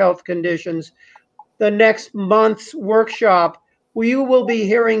chronic health conditions. The next month's workshop, you will be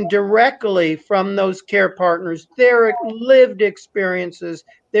hearing directly from those care partners, their lived experiences,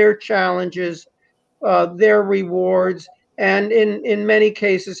 their challenges, their rewards, and in many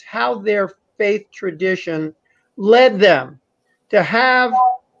cases, how their faith tradition led them to have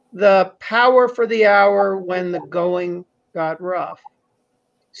the power for the hour when the going got rough.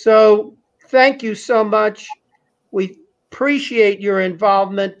 So thank you so much. We appreciate your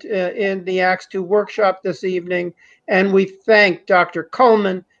involvement in the Acts 2 workshop this evening, and we thank Dr.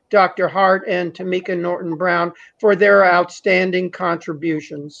 Coleman, Dr. Hart, and Tamika Norton-Brown for their outstanding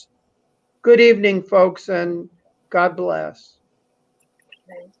contributions. Good evening, folks, and God bless.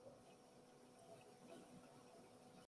 Right.